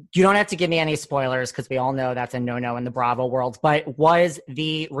 You don't have to give me any spoilers because we all know that's a no-no in the Bravo world. But was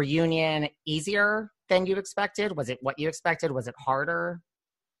the reunion easier than you expected? Was it what you expected? Was it harder?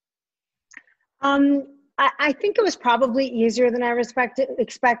 I think it was probably easier than I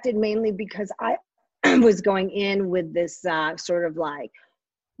expected, mainly because I was going in with this sort of like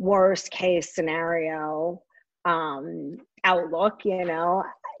worst case scenario outlook,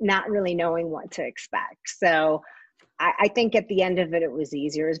 not really knowing what to expect. So I think at the end of it, it was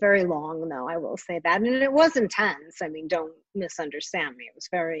easier. It was very long, though, I will say that. And it was intense. I mean, don't misunderstand me. It was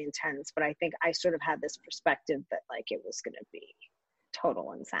very intense. But I think I sort of had this perspective that, like, it was going to be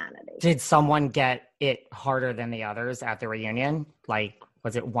total insanity. Did someone get it harder than the others at the reunion? Like,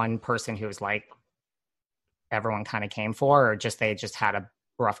 was it one person who was like, everyone kind of came for, or they just had a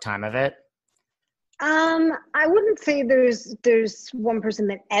rough time of it? I wouldn't say there's one person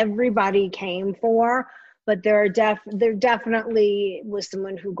that everybody came for, but there definitely was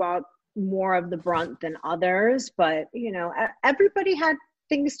someone who got more of the brunt than others. But everybody had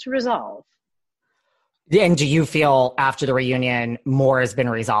things to resolve. And do you feel after the reunion more has been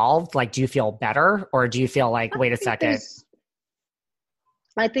resolved? Like, do you feel better, or do you feel like, wait a second?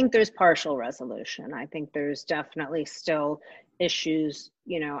 I think there's partial resolution. I think there's definitely still issues,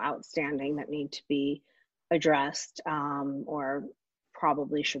 outstanding that need to be addressed, or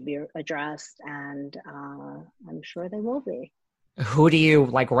probably should be addressed. And I'm sure they will be. Who do you,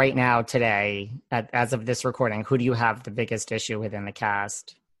 like right now, today, as of this recording, who do you have the biggest issue within the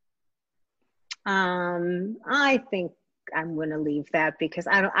cast? I think I'm going to leave that because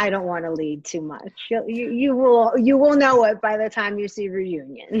I don't want to lead too much. You will know it by the time you see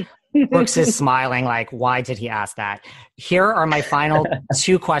reunion. Brooks is smiling like, why did he ask that? Here are my final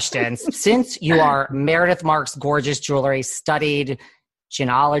two questions. Since you are Meredith Marks' gorgeous jewelry, studied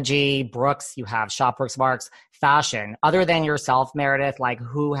genealogy, Brooks, you have Shop Brooks Marks, fashion. Other than yourself, Meredith, like,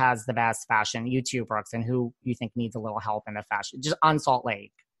 who has the best fashion? You too, Brooks, and who you think needs a little help in the fashion, just on Salt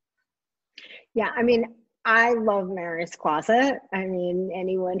Lake? Yeah, I mean, I love Mary's closet. I mean,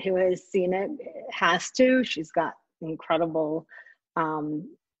 anyone who has seen it has to. She's got incredible,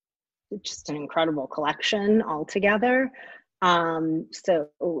 just an incredible collection altogether. So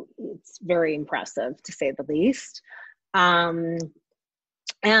it's very impressive, to say the least. And,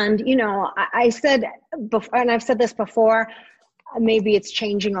 I said before, and I've said this before, maybe it's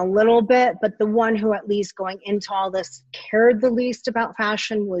changing a little bit, but the one who, at least going into all this, cared the least about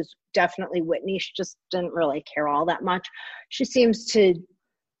fashion was definitely Whitney. She just didn't really care all that much. She seems to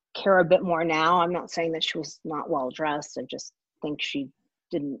care a bit more now. I'm not saying that she was not well dressed. I just think she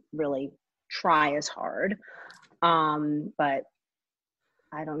didn't really try as hard. But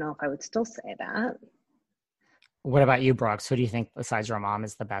I don't know if I would still say that. What about you, Brooks? Who do you think, besides your mom,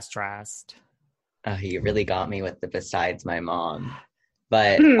 is the best dressed? You really got me with the besides my mom.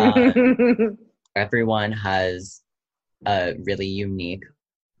 But everyone has a really unique,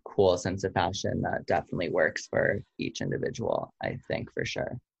 cool sense of fashion that definitely works for each individual, I think, for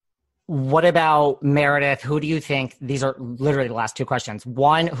sure. What about Meredith? Who do you think, these are literally the last two questions.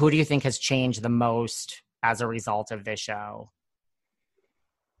 One, who do you think has changed the most as a result of this show?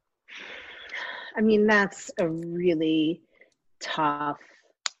 I mean, that's a really tough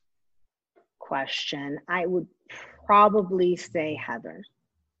question. I would probably say Heather.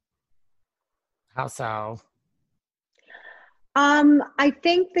 How so? I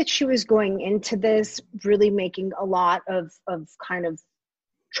think that she was going into this really making a lot of kind of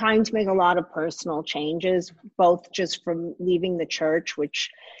trying to make a lot of personal changes, both just from leaving the church, which,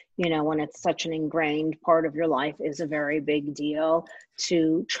 when it's such an ingrained part of your life is a very big deal,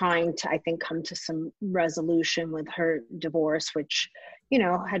 to trying to, I think, come to some resolution with her divorce, which,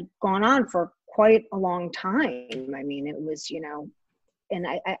 had gone on for quite a long time. I mean, it was, and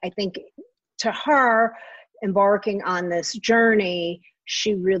I think to her embarking on this journey,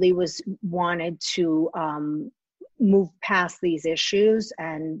 she really wanted to move past these issues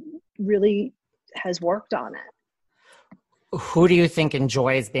and really has worked on it. Who do you think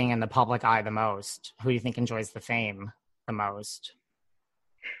enjoys being in the public eye the most? Who do you think enjoys the fame the most?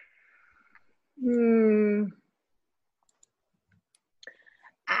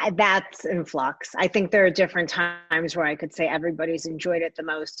 That's in flux. I think there are different times where I could say everybody's enjoyed it the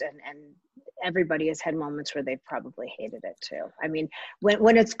most, and everybody has had moments where they've probably hated it too. I mean,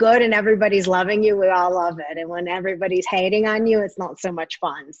 when it's good and everybody's loving you, we all love it. And when everybody's hating on you, it's not so much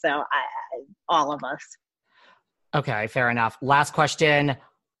fun. So all of us. Okay, fair enough. Last question.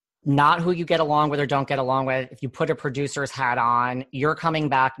 Not who you get along with or don't get along with. If you put a producer's hat on, you're coming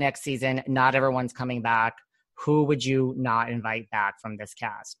back next season. Not everyone's coming back. Who would you not invite back from this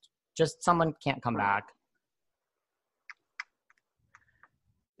cast? Just someone can't come back.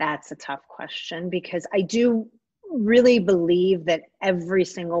 That's a tough question, because I do really believe that every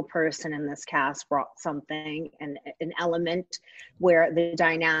single person in this cast brought something, and an element where the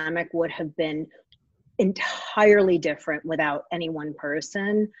dynamic would have been entirely different without any one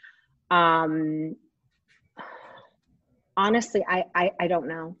person. Honestly, I don't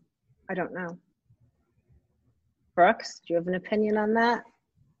know. I don't know. Brooks, do you have an opinion on that?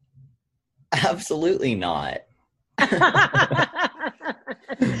 Absolutely not.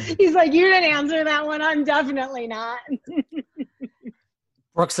 He's like, you didn't answer that one. I'm definitely not.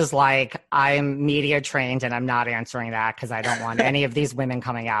 Brooks is like, I'm media trained and I'm not answering that because I don't want any of these women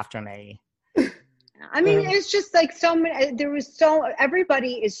coming after me. I mean, it's just like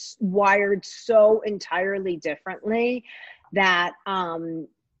everybody is wired so entirely differently that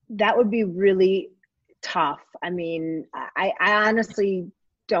that would be really tough. I mean, I honestly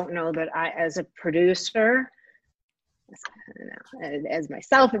don't know that as a producer, I don't know, as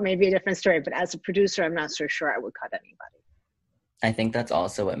myself, it may be a different story, but as a producer, I'm not so sure I would cut anybody. I think that's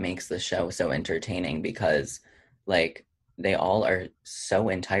also what makes the show so entertaining, because like they all are so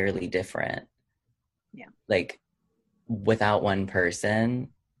entirely different. Yeah. Like without one person,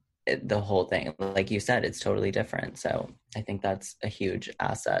 the whole thing, like you said, it's totally different. So I think that's a huge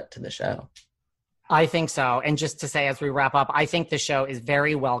asset to the show. I think so. And just to say, as we wrap up, I think the show is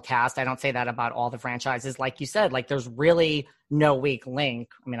very well cast. I don't say that about all the franchises. Like you said, like there's really no weak link.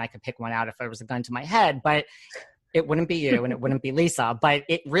 I mean, I could pick one out if there was a gun to my head, but it wouldn't be you and it wouldn't be Lisa, but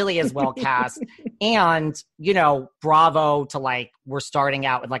it really is well cast. And, bravo to like, we're starting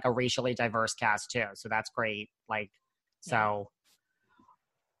out with like a racially diverse cast too. So that's great. So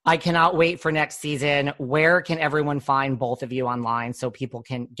I cannot wait for next season. Where can everyone find both of you online so people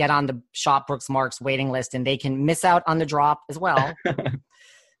can get on the Shop Brooks Marks waiting list and they can miss out on the drop as well?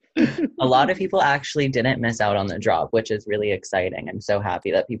 A lot of people actually didn't miss out on the drop, which is really exciting. I'm so happy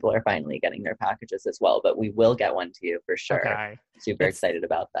that people are finally getting their packages as well, but we will get one to you for sure. Okay. Super excited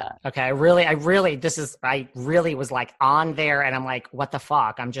about that. Okay. I really was like on there and I'm like, what the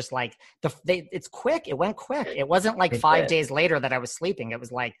fuck? I'm just like, it's quick. It went quick. It wasn't like 5 days later that I was sleeping. It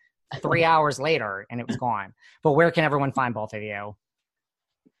was like 3 hours later and it was gone. But where can everyone find both of you?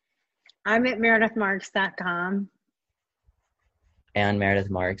 I'm at meredithmarks.com. And Meredith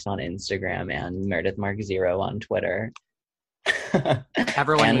Marks on Instagram and Meredith Marks 0 on Twitter.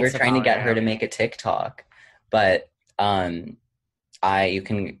 Everyone and we're trying to get her to make a TikTok. But you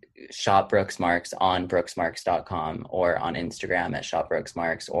can shop Brooks Marks on brooksmarks.com or on Instagram at shop Brooks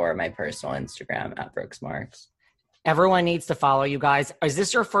Marks or my personal Instagram at Brooks Marks. Everyone needs to follow you guys. Is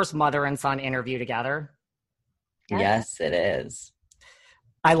this your first mother and son interview together? Yes, it is.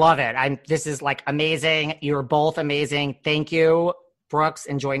 I love it. This is like amazing. You're both amazing. Thank you. Brooks,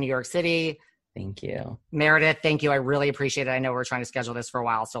 enjoy New York City. Thank you. Meredith, thank you. I really appreciate it. I know we're trying to schedule this for a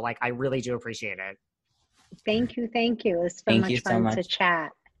while, so I really do appreciate it. Thank you. It's been much fun to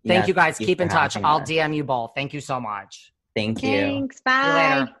chat. Thank you guys. Keep in touch. I'll DM you both. Thank you so much. Thank you. Thanks. Bye. See you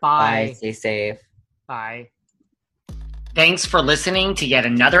later. Bye. Bye. Stay safe. Bye. Thanks for listening to yet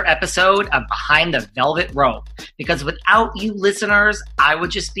another episode of Behind the Velvet Rope. Because without you listeners, I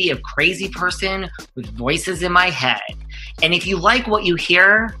would just be a crazy person with voices in my head. And if you like what you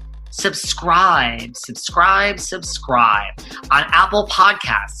hear, subscribe on Apple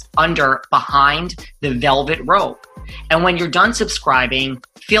Podcasts under Behind the Velvet Rope. And when you're done subscribing,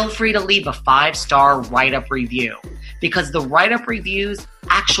 feel free to leave a 5-star write-up review, because the write-up reviews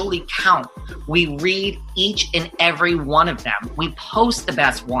actually count. We read each and every one of them. We post the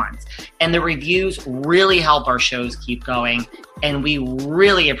best ones, and the reviews really help our shows keep going, and we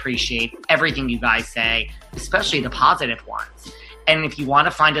really appreciate everything you guys say, especially the positive ones. And if you want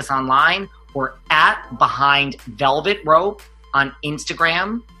to find us online, we're at Behind Velvet Rope on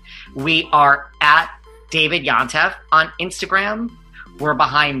Instagram. We are at David Yontef on Instagram. We're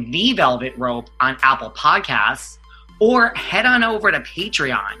Behind the Velvet Rope on Apple Podcasts. Or head on over to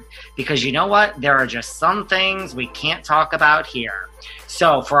Patreon, because you know what? There are just some things we can't talk about here.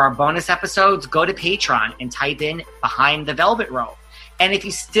 So for our bonus episodes, go to Patreon and type in Behind the Velvet Rope. And if you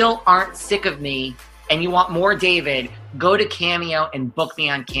still aren't sick of me and you want more David, go to Cameo and book me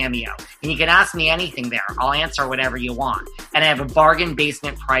on Cameo. And you can ask me anything there. I'll answer whatever you want. And I have a bargain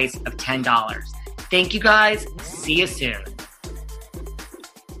basement price of $10. Thank you guys. See you soon.